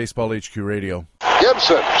listening to Baseball HQ Radio.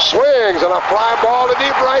 Gibson swings and a fly ball to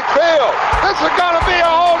deep right field. This is going to be a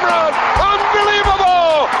home run.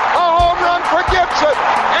 Unbelievable! A home run for Gibson.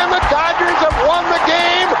 And the Dodgers have won the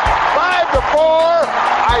game 5-4.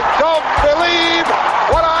 I don't believe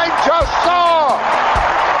what I just saw.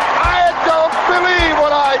 I don't believe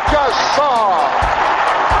what I just saw.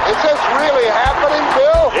 Is this really happening,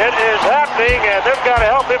 Bill? It is happening, and they've got to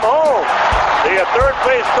help him home. The third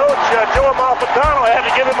base coach, Joe Malfitano, had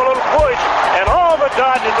to give him a little push, and all the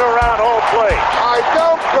Dodgers are around home plate. I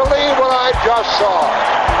don't believe what I just saw.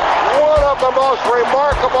 One of the most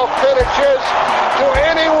remarkable finishes to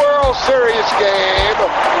any World Series game.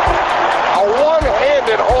 A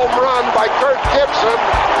one-handed home run by Kirk Gibson,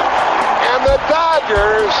 and the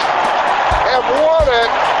Dodgers have won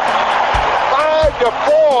it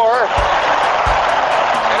 5-4.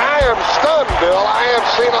 I am stunned, Bill. I have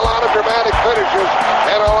seen a lot of dramatic finishes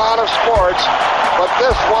and a lot of sports, but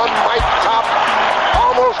this one might top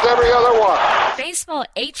almost every other one. Baseball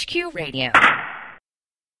HQ Radio.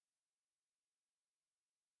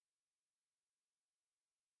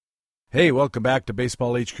 Hey, welcome back to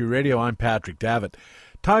Baseball HQ Radio. I'm Patrick Davitt.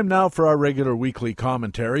 Time now for our regular weekly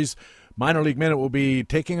commentaries. Minor League Minute will be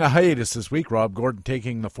taking a hiatus this week. Rob Gordon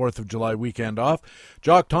taking the 4th of July weekend off.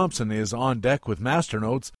 Jock Thompson is on deck with Master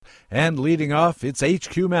Notes. And leading off, it's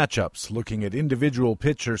HQ matchups, looking at individual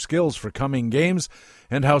pitcher skills for coming games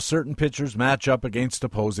and how certain pitchers match up against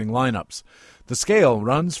opposing lineups. The scale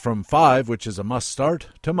runs from 5, which is a must start,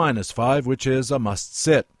 to -5, which is a must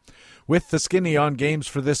sit. With the skinny on games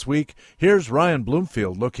for this week, here's Ryan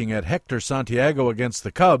Bloomfield looking at Hector Santiago against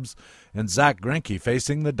the Cubs and Zach Greinke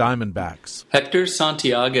facing the Diamondbacks. Hector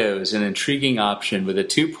Santiago is an intriguing option with a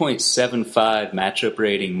 2.75 matchup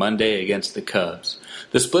rating Monday against the Cubs.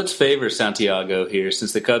 The splits favor Santiago here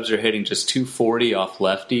since the Cubs are hitting just .240 off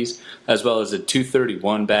lefties, as well as a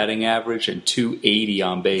 .231 batting average and .280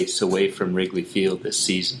 on base away from Wrigley Field this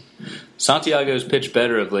season. Santiago's pitched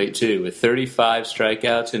better of late too, with 35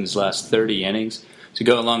 strikeouts in his last 30 innings, to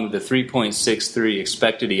go along with a 3.63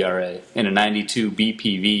 expected ERA and a 92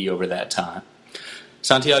 BPV over that time.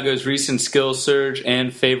 Santiago's recent skill surge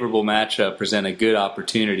and favorable matchup present a good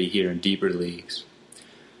opportunity here in deeper leagues.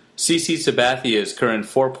 CC Sabathia's current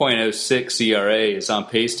 4.06 ERA is on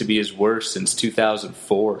pace to be his worst since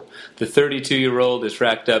 2004. The 32-year-old has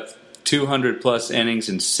racked up 200-plus innings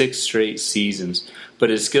in 6 straight seasons, but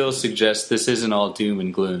his skills suggest this isn't all doom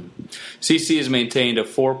and gloom. CC has maintained a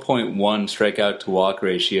 4.1 strikeout-to-walk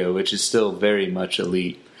ratio, which is still very much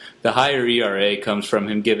elite. The higher ERA comes from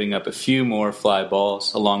him giving up a few more fly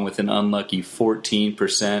balls, along with an unlucky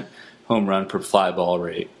 14% home run per fly ball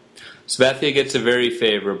rate. Sabathia gets a very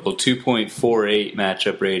favorable 2.48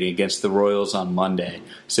 matchup rating against the Royals on Monday,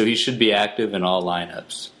 so he should be active in all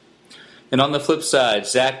lineups. And on the flip side,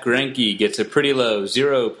 Zach Greinke gets a pretty low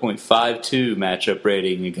 0.52 matchup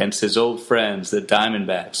rating against his old friends, the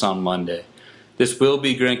Diamondbacks, on Monday. This will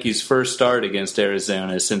be Greinke's first start against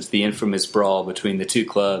Arizona since the infamous brawl between the two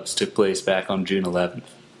clubs took place back on June 11th.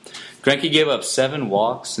 Greinke gave up 7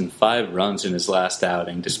 walks and 5 runs in his last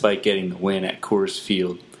outing, despite getting the win at Coors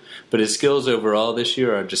Field. But his skills overall this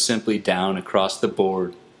year are just simply down across the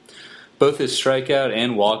board. Both his strikeout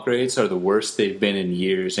and walk rates are the worst they've been in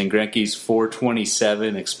years, and Greinke's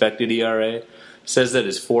 4.27 expected ERA says that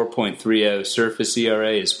his 4.30 surface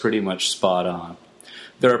ERA is pretty much spot on.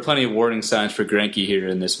 There are plenty of warning signs for Greinke here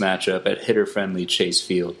in this matchup at hitter-friendly Chase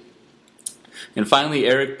Field. And finally,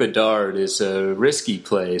 Eric Bedard is a risky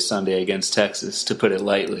play Sunday against Texas, to put it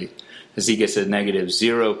lightly, as he gets a negative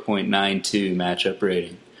 0.92 matchup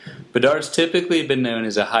rating. Bedard's typically been known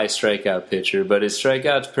as a high strikeout pitcher, but his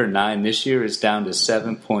strikeouts per 9 this year is down to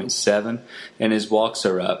 7.7, and his walks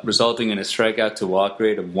are up, resulting in a strikeout-to-walk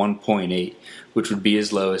rate of 1.8, which would be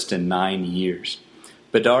his lowest in 9 years.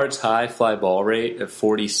 Bedard's high fly ball rate of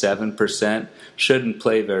 47% shouldn't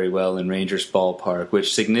play very well in Rangers ballpark,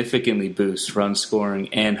 which significantly boosts run scoring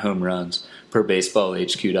and home runs per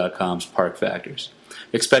BaseballHQ.com's park factors.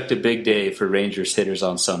 Expect a big day for Rangers hitters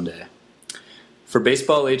on Sunday. For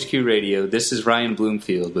Baseball HQ Radio, this is Ryan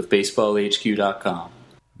Bloomfield with BaseballHQ.com.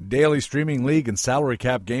 Daily streaming league and salary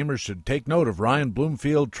cap gamers should take note of Ryan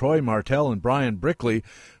Bloomfield, Troy Martell, and Brian Brickley,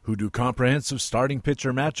 who do comprehensive starting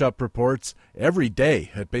pitcher matchup reports every day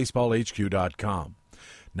at BaseballHQ.com.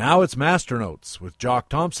 Now it's Master Notes with Jock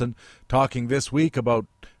Thompson talking this week about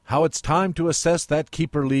how it's time to assess that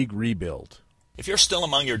keeper league rebuild. If you're still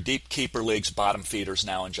among your deep keeper league's bottom feeders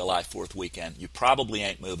now in July 4th weekend, you probably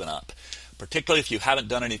ain't moving up, particularly if you haven't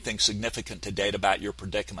done anything significant to date about your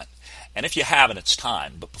predicament. And if you haven't, it's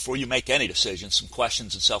time. But before you make any decisions, some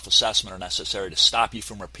questions and self-assessment are necessary to stop you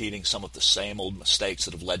from repeating some of the same old mistakes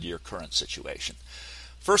that have led to your current situation.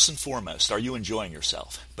 First and foremost, are you enjoying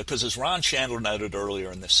yourself? Because as Ron Chandler noted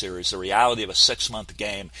earlier in this series, the reality of a 6-month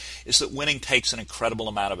game is that winning takes an incredible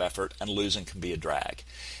amount of effort and losing can be a drag.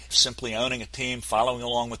 If simply owning a team, following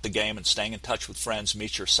along with the game, and staying in touch with friends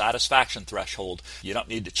meets your satisfaction threshold, you don't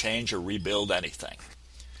need to change or rebuild anything.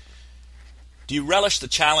 Do you relish the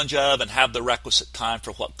challenge of and have the requisite time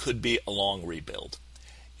for what could be a long rebuild?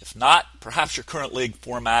 If not, perhaps your current league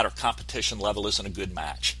format or competition level isn't a good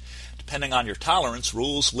match. Depending on your tolerance,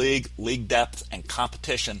 rules, league depth, and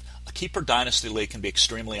competition, a keeper dynasty league can be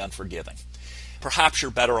extremely unforgiving. Perhaps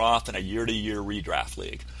you're better off in a year-to-year redraft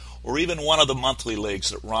league, or even one of the monthly leagues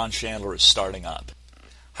that Ron Chandler is starting up.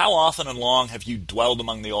 How often and long have you dwelled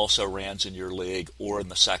among the also-rans in your league or in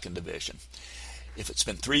the second division? If it's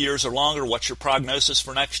been 3 years or longer, what's your prognosis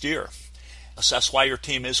for next year? Assess why your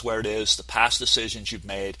team is where it is, the past decisions you've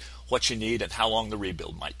made, what you need, and how long the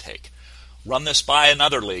rebuild might take. Run this by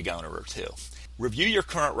another league owner or two. Review your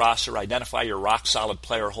current roster, identify your rock-solid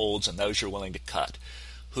player holds and those you're willing to cut,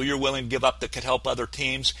 who you're willing to give up that could help other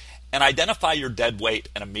teams, and identify your dead weight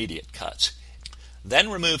and immediate cuts. Then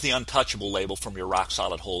remove the untouchable label from your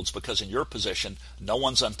rock-solid holds because in your position, no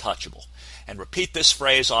one's untouchable. And repeat this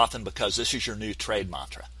phrase often because this is your new trade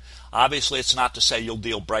mantra. Obviously, it's not to say you'll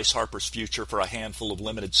deal Bryce Harper's future for a handful of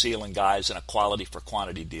limited ceiling guys in a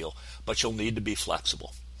quality-for-quantity deal, but you'll need to be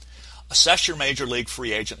flexible. Assess your major league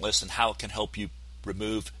free agent list and how it can help you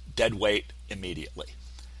remove dead weight immediately.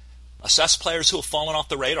 Assess players who have fallen off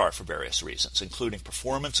the radar for various reasons, including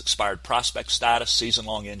performance, expired prospect status,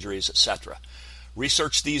 season-long injuries, etc.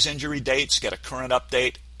 Research these injury dates, get a current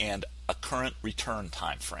update, and a current return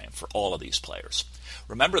time frame for all of these players.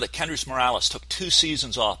 Remember that Kendrys Morales took 2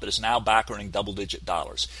 seasons off but is now back earning double-digit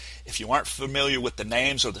dollars. If you aren't familiar with the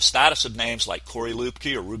names or the status of names like Corey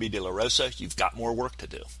Lupke or Ruby De La Rosa, you've got more work to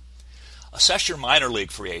do. Assess your minor league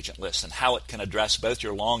free agent list and how it can address both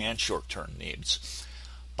your long and short-term needs.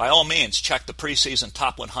 By all means, check the preseason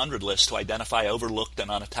top 100 list to identify overlooked and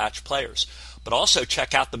unattached players, but also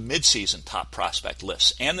check out the midseason top prospect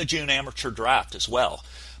lists and the June amateur draft as well,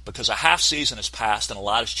 because a half season has passed and a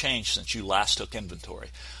lot has changed since you last took inventory.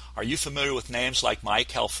 Are you familiar with names like Mike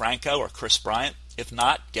Helfranco or Chris Bryant? If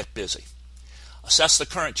not, get busy. Assess the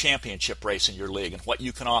current championship race in your league and what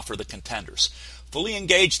you can offer the contenders. Fully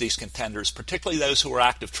engage these contenders, particularly those who are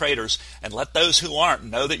active traders, and let those who aren't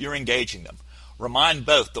know that you're engaging them. Remind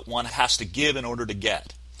both that one has to give in order to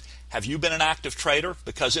get. Have you been an active trader?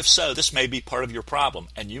 Because if so, this may be part of your problem,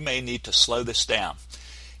 and you may need to slow this down.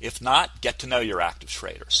 If not, get to know your active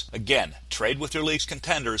traders. Again, trade with your league's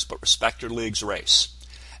contenders, but respect your league's race.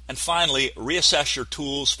 And finally, reassess your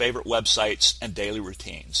tools, favorite websites, and daily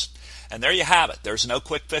routines. And there you have it. There's no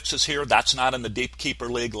quick fixes here. That's not in the Deep Keeper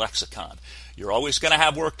League lexicon. You're always going to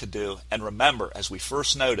have work to do, and remember, as we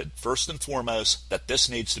first noted, first and foremost, that this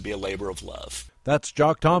needs to be a labor of love. That's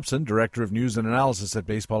Jock Thompson, Director of News and Analysis at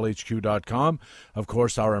BaseballHQ.com, of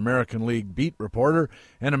course our American League beat reporter,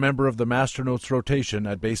 and a member of the Master Notes rotation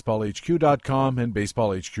at BaseballHQ.com and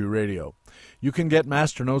BaseballHQ Radio. You can get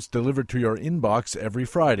Master Notes delivered to your inbox every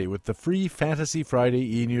Friday with the free Fantasy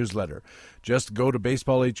Friday e-newsletter. Just go to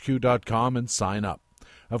BaseballHQ.com and sign up.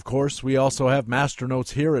 Of course, we also have Master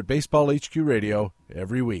Notes here at Baseball HQ Radio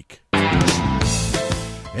every week.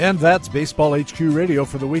 And that's Baseball HQ Radio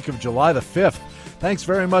for the week of July the 5th. Thanks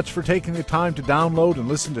very much for taking the time to download and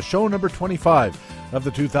listen to show number 25 of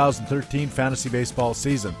the 2013 fantasy baseball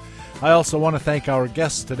season. I also want to thank our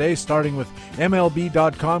guests today, starting with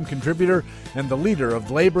MLB.com contributor and the leader of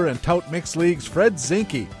Labor and Tout Mixed Leagues, Fred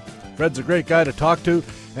Zinke. Fred's a great guy to talk to,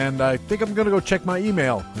 and I think I'm going to go check my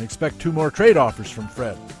email. I expect 2 more trade offers from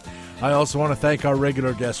Fred. I also want to thank our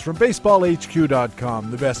regular guests from BaseballHQ.com,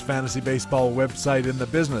 the best fantasy baseball website in the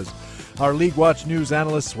business. Our League Watch news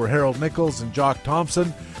analysts were Harold Nichols and Jock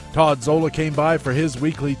Thompson. Todd Zola came by for his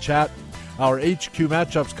weekly chat. Our HQ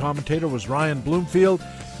Matchups commentator was Ryan Bloomfield,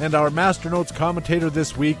 and our Master Notes commentator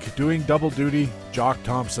this week, doing double duty, Jock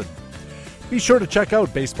Thompson. Be sure to check out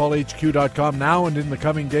BaseballHQ.com now and in the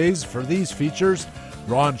coming days for these features,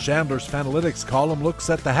 Ron Chandler's Fanalytics column looks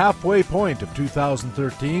at the halfway point of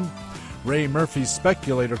 2013. Ray Murphy's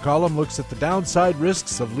Speculator column looks at the downside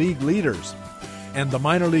risks of league leaders. And the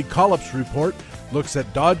Minor League Call-Ups report looks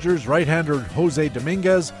at Dodgers right-hander Jose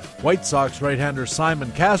Dominguez, White Sox right-hander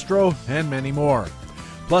Simon Castro, and many more.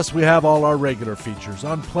 Plus, we have all our regular features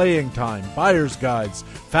on playing time, buyer's guides,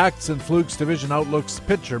 facts and flukes, division outlooks,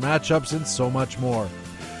 pitcher matchups, and so much more.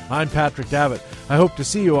 I'm Patrick Davitt. I hope to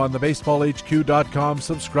see you on the BaseballHQ.com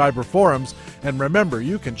subscriber forums. And remember,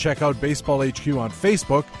 you can check out Baseball HQ on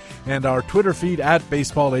Facebook and our Twitter feed at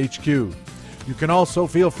BaseballHQ. You can also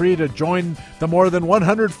feel free to join the more than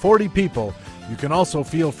 140 people. You can also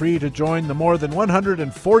feel free to join the more than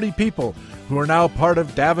 140 people who are now part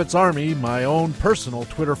of Davitt's Army, my own personal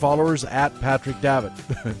Twitter followers at Patrick Davitt.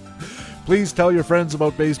 Please tell your friends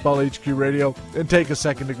about Baseball HQ Radio and take a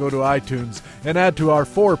second to go to iTunes and add to our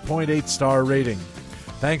 4.8-star rating.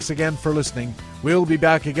 Thanks again for listening. We'll be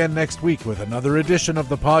back again next week with another edition of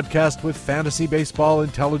the podcast with fantasy baseball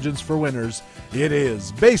intelligence for winners. It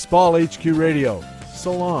is Baseball HQ Radio.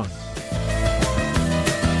 So long.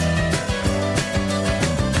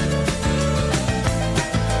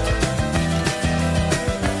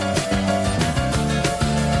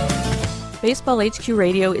 Baseball HQ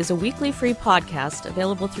Radio is a weekly free podcast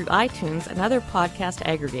available through iTunes and other podcast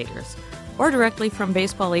aggregators, or directly from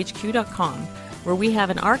BaseballHQ.com, where we have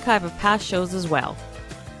an archive of past shows as well.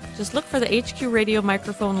 Just look for the HQ Radio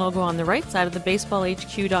microphone logo on the right side of the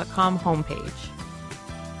BaseballHQ.com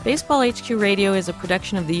homepage. Baseball HQ Radio is a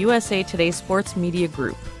production of the USA Today Sports Media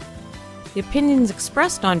Group. The opinions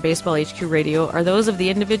expressed on Baseball HQ Radio are those of the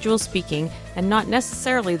individual speaking and not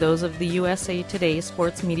necessarily those of the USA Today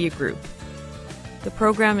Sports Media Group. The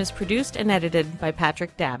program is produced and edited by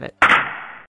Patrick Davitt.